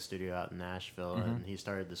recording studio out in Nashville. And he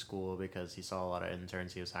started the school because he saw a lot of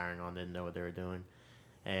interns he was hiring on didn't know what they were doing.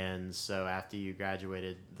 And so after you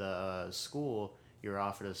graduated the school, you were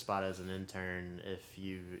offered a spot as an intern if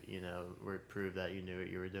you were proved that you knew what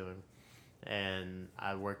you were doing. And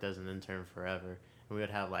I worked as an intern forever. And we would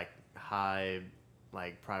have like high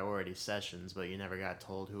like priority sessions, but you never got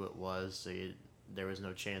told who it was, so there was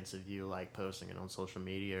no chance of you like posting it on social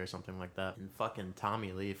media or something like that. And fucking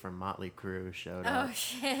Tommy Lee from Motley Crue showed up. Oh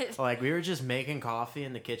shit. Like we were just making coffee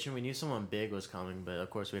in the kitchen. We knew someone big was coming, but of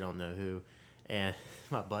course we don't know who. And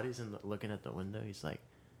my buddy's looking at the window. He's like,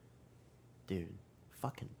 dude,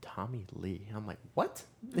 fucking Tommy Lee. And I'm like, what?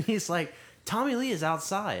 And he's like, Tommy Lee is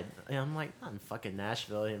outside. And I'm like, not in fucking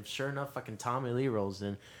Nashville. And sure enough, fucking Tommy Lee rolls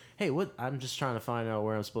in. Hey, what? I'm just trying to find out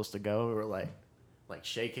where I'm supposed to go. Or like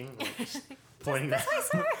shaking, like just pointing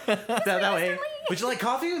that way. Would you like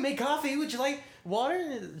coffee? We made coffee. Would you like water?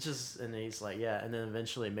 And he's like, yeah. And then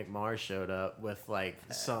eventually McMars showed up with like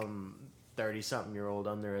some 30-something-year-old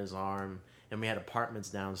under his arm. And we had apartments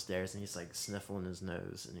downstairs, and he's like sniffling his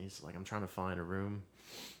nose, and he's like, "I'm trying to find a room,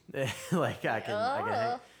 like I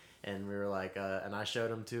can." And we were like, and I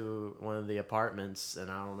showed him to one of the apartments,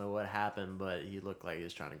 and I don't know what happened, but he looked like he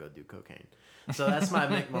was trying to go do cocaine. So that's my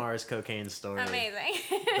McMars cocaine story.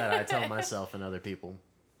 Amazing. That I tell myself and other people.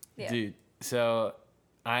 Yeah. Dude, so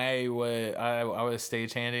I was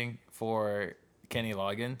stagehanding for Kenny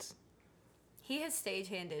Loggins. He has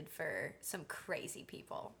stagehanded for some crazy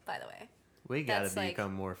people, by the way. We gotta That's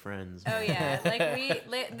become more friends. Oh yeah,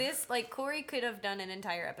 like Corey could have done an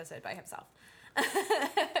entire episode by himself.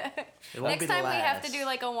 Next time we have to do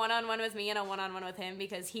like a one-on-one with me and a one-on-one with him,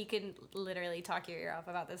 because he can literally talk your ear off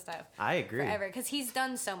about this stuff. I agree. Forever, because he's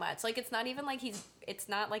done so much. Like it's not even like it's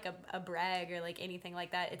not like a brag or like anything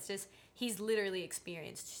like that. It's just he's literally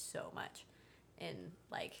experienced so much in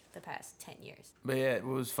like the past 10 years. But yeah,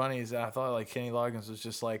 what was funny is I thought like Kenny Loggins was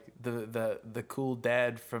just like the cool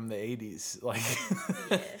dad from the 80s. Like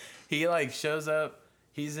he like shows up.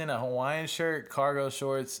 He's in a Hawaiian shirt, cargo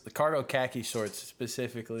shorts, the cargo khaki shorts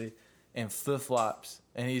specifically, and flip-flops.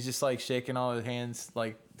 And he's just like shaking all his hands,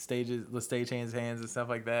 like the stagehands' hands and stuff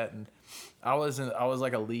like that. And I was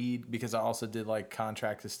like a lead because I also did like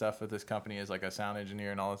contracted stuff with this company as like a sound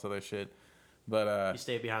engineer and all this other shit. But you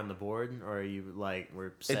stayed behind the board, or you like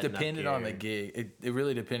were setting it depended on the gig. It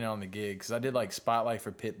really depended on the gig, because I did like Spotlight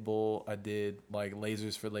for Pitbull, I did like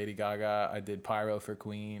lasers for Lady Gaga, I did pyro for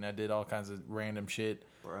Queen, I did all kinds of random shit.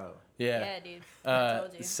 Bro. Yeah, dude. I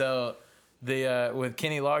told you. So the with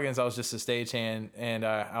Kenny Loggins, I was just a stagehand, and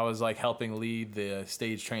I was like helping lead the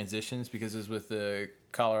stage transitions because it was with the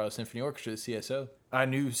Colorado Symphony Orchestra, the CSO. I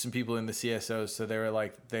knew some people in the CSO, so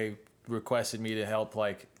they requested me to help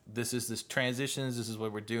like this is this transitions, this is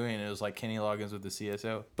what we're doing. And it was like Kenny Loggins with the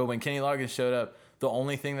CSO. But when Kenny Loggins showed up, the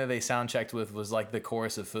only thing that they sound checked with was like the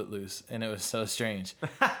chorus of Footloose, and it was so strange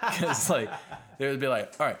because like they would be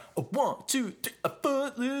like, all right, 1, 2, 3,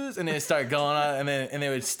 Footloose, and they'd start going on, and they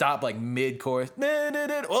would stop like mid chorus, and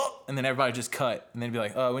then everybody just cut, and they'd be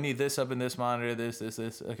like, oh, we need this up in this monitor, this,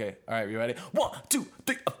 okay, all right, you ready? 1, 2,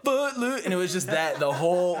 3, Footloose, and it was just that the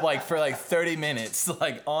whole like for like 30 minutes,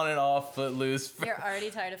 like on and off Footloose. You're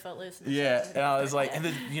already tired of Footloose. Yeah, and I was like, and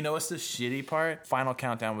then you know what's the shitty part? Final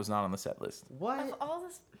Countdown was not on the set list. What?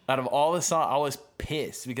 Out of all the songs, I was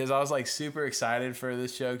pissed because I was like super excited for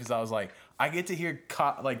this show because I was like, I get to hear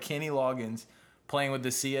like Kenny Loggins playing with the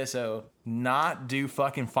CSO not do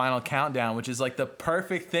fucking Final Countdown, which is like the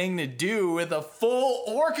perfect thing to do with a full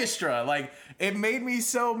orchestra. Like, it made me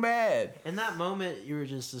so mad. In that moment you were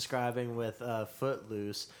just describing with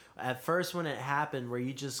Footloose, at first when it happened, were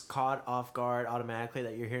you just caught off guard automatically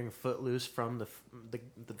that you're hearing Footloose from the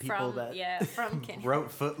people from Kenny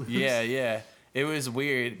wrote Footloose? Yeah. It was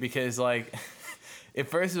weird because, like, at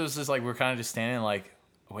first it was just like we're kind of just standing like,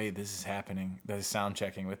 wait, this is happening. There's sound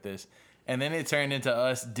checking with this. And then it turned into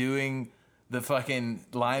us doing the fucking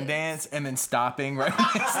line dance and then stopping right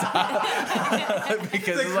when it stopped.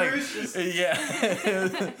 Because it was like, yeah.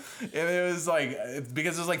 And it was like,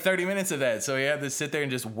 because it was like 30 minutes of that. So we had to sit there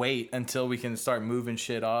and just wait until we can start moving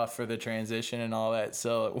shit off for the transition and all that.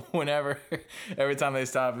 So every time they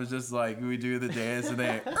stop, it's just like we do the dance and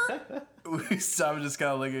then we stop and just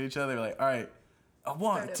kind of look at each other like, all right,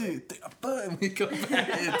 1, 2, 3, and we go back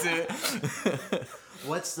into it.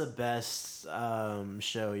 What's the best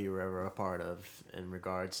show you were ever a part of in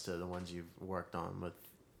regards to the ones you've worked on with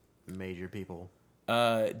major people?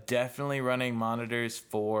 Definitely running monitors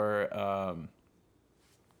for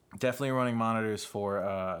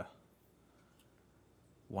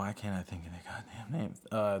why can't I think of the goddamn name?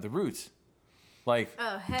 The Roots. Like,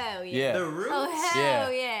 oh hell yeah. The Roots? Oh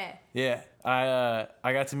hell yeah. Yeah. I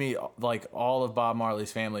got to meet like all of Bob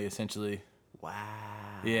Marley's family essentially. Wow.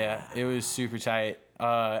 Yeah, it was super tight.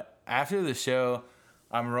 After the show,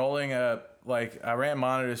 I'm rolling up, like, I ran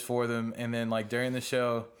monitors for them, and then, like, during the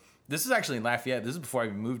show, this is actually in Lafayette. This is before I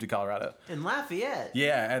even moved to Colorado. In Lafayette?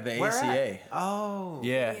 Yeah, at the Where ACA. At? Oh.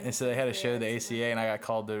 Yeah, and so they had a show at the ACA, and I got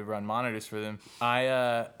called to run monitors for them.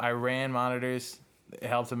 I ran monitors,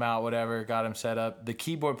 helped them out, whatever, got them set up. The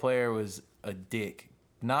keyboard player was a dick.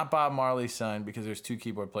 Not Bob Marley's son, because there's 2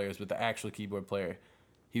 keyboard players, but the actual keyboard player.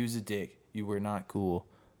 He was a dick. You were not cool.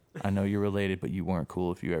 I know you're related, but you weren't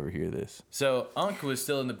cool if you ever hear this. So Unc was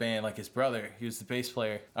still in the band, like his brother. He was the bass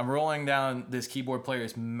player. I'm rolling down this keyboard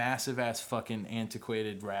player's massive-ass fucking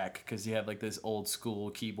antiquated rack because he had like this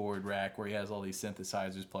old-school keyboard rack where he has all these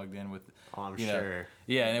synthesizers plugged in with... Oh, I'm sure.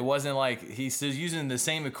 Yeah, and it wasn't like... He's still using the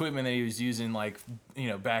same equipment that he was using, like,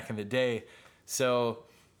 back in the day. So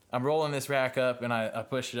I'm rolling this rack up, and I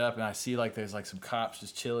push it up, and I see like there's like some cops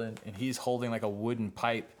just chilling, and he's holding like a wooden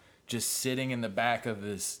pipe just sitting in the back of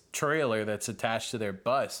this trailer that's attached to their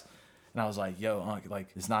bus. And I was like, yo, Unc, like,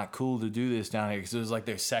 it's not cool to do this down here. Because it was like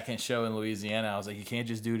their second show in Louisiana. I was like, you can't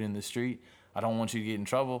just do it in the street. I don't want you to get in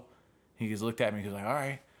trouble. He just looked at me. He was like, all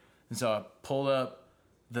right. And so I pulled up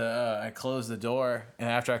I closed the door. And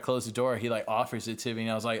after I closed the door, he like offers it to me.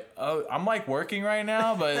 And I was like, oh, I'm like working right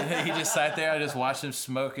now. But he just sat there. I just watched him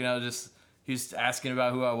smoke. And he was asking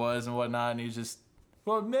about who I was and whatnot. And he was just,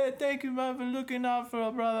 well, man, thank you, man, for looking out for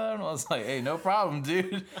a brother. And I was like, hey, no problem,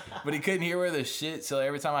 dude. But he couldn't hear where the shit. So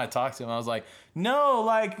every time I talked to him, I was like, no,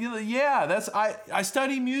 like, yeah, I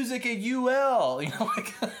study music at UL.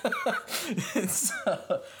 Like, Does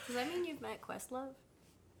that mean you've met Questlove?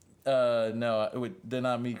 No, did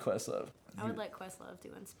not meet Questlove. I would let Questlove do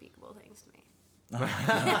unspeakable things to me.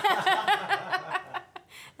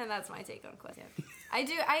 And that's my take on Questlove.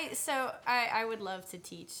 I would love to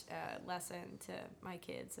teach a lesson to my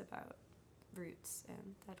kids about roots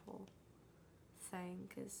and that whole thing,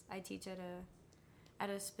 because I teach at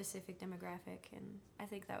a specific demographic, and I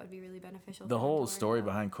think that would be really beneficial. The whole story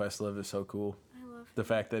behind Questlove is so cool. I love the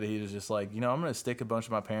fact that he was just like, I'm going to stick a bunch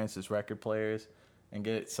of my parents as record players and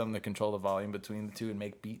get something to control the volume between the two and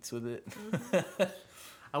make beats with it. Mm-hmm.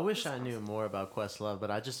 I wish I knew more about Questlove, but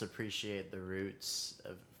I just appreciate the roots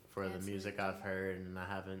for the music I've heard, and I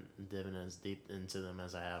haven't dived as deep into them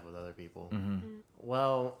as I have with other people. Mm-hmm.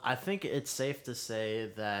 Well, I think it's safe to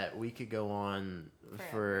say that we could go on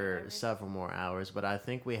for several more hours, but I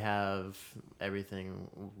think we have everything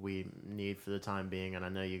we need for the time being, and I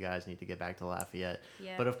know you guys need to get back to Lafayette.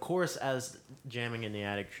 Yeah. But of course, as Jamming in the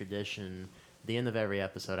Attic tradition, the end of every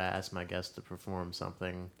episode, I ask my guests to perform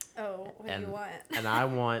something. Oh, So what do you want? And I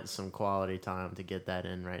want some quality time to get that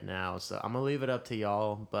in right now. So I'm going to leave it up to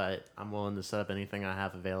y'all, but I'm willing to set up anything I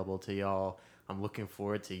have available to y'all. I'm looking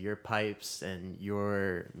forward to your pipes and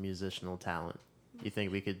your musicianal talent. You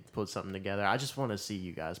think we could put something together? I just want to see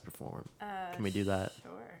you guys perform. Can we do that?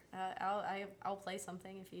 Sure. I'll play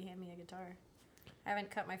something if you hand me a guitar. I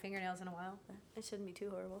haven't cut my fingernails in a while, but it shouldn't be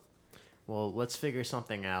too horrible. Well, let's figure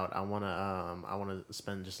something out. I wanna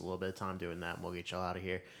spend just a little bit of time doing that, and we'll get y'all out of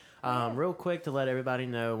here. Real quick to let everybody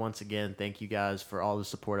know, once again, thank you guys for all the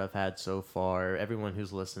support I've had so far. Everyone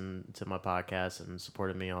who's listened to my podcast and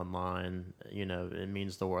supported me online, it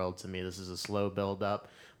means the world to me. This is a slow build up,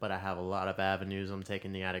 but I have a lot of avenues. I'm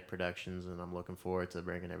taking the Attic Productions, and I'm looking forward to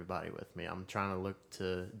bringing everybody with me. I'm trying to look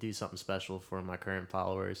to do something special for my current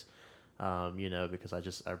followers. Because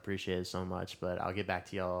I appreciate it so much, but I'll get back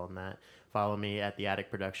to y'all on that. Follow me at The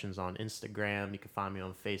Attic Productions on Instagram. You can find me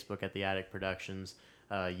on Facebook at The Attic Productions.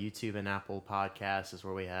 YouTube and Apple Podcasts is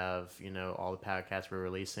where we have, all the podcasts we're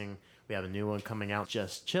releasing. We have a new one coming out,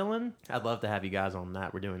 Just Chillin'. I'd love to have you guys on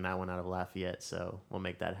that. We're doing that one out of Lafayette, so we'll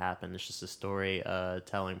make that happen. It's just a story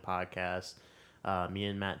telling podcast. Me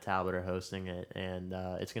and Matt Talbot are hosting it, and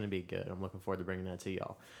it's going to be good. I'm looking forward to bringing that to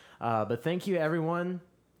y'all. But thank you, everyone.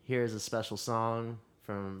 Here's a special song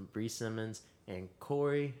from Brii Simmons and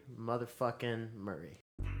Corey motherfucking Murray.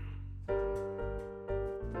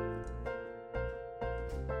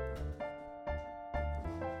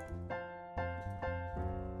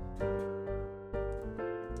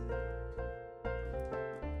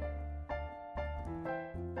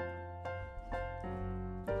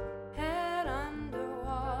 Head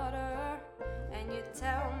underwater, and you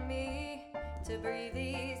tell me to breathe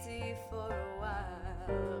easy for a while.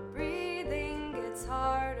 Breathing gets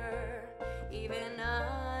harder, even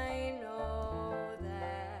I know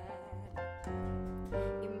that.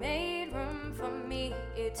 You made room for me,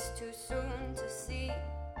 it's too soon to see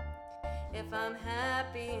if I'm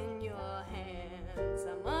happy in your hands.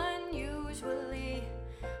 I'm unusually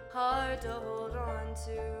hard to hold on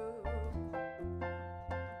to.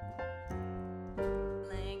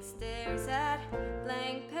 Blank stares at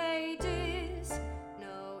blank pages,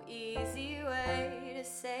 no easy way to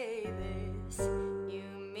say this. You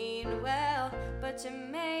mean well, but you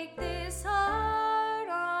make this hard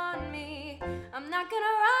on me. I'm not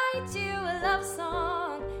gonna write you a love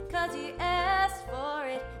song, cause you asked for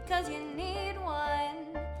it, cause you need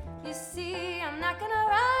one. You see, I'm not gonna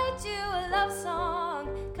write you a love song,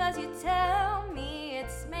 cause you tell me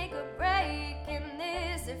it's make or break in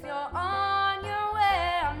this. If you're on your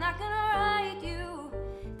way, I'm not gonna write you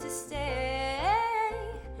to stay.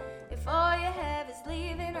 If all you have is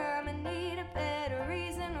leaving, I'ma need a better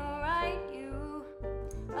reason to write you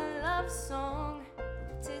a love song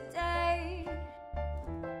today.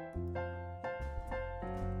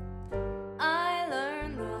 I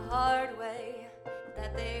learned the hard way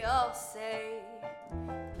that they all say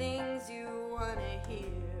things you wanna hear.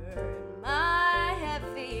 My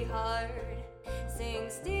heavy heart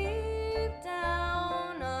sinks deep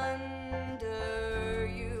down under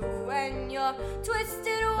you, and your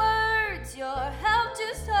twisted words, your help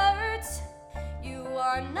just hurts. You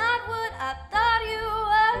are not what I thought you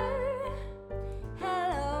were.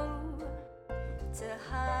 Hello to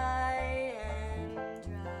high and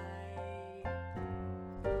dry.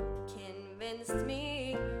 Convinced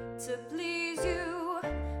me to please you,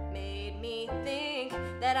 made me think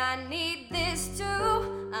that I need this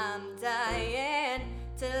too. I'm dying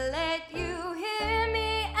to let you hear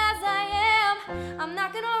me as I am. I'm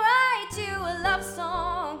not gonna write you a love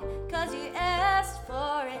song, cause you asked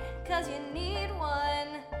for it, cause you need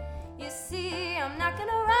one. You see, I'm not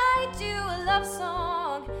gonna write you a love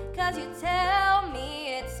song, cause you tell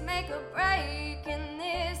me it's make or break in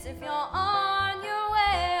this. If you're on your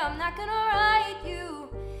way, I'm not gonna write you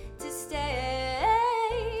to stay.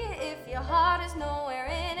 If your heart is nowhere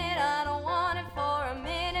in it, I don't want it for a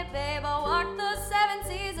minute, babe. I'll walk the 7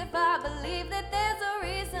 seas if I believe that there's a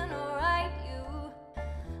reason to write you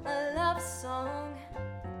a love song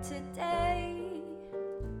today.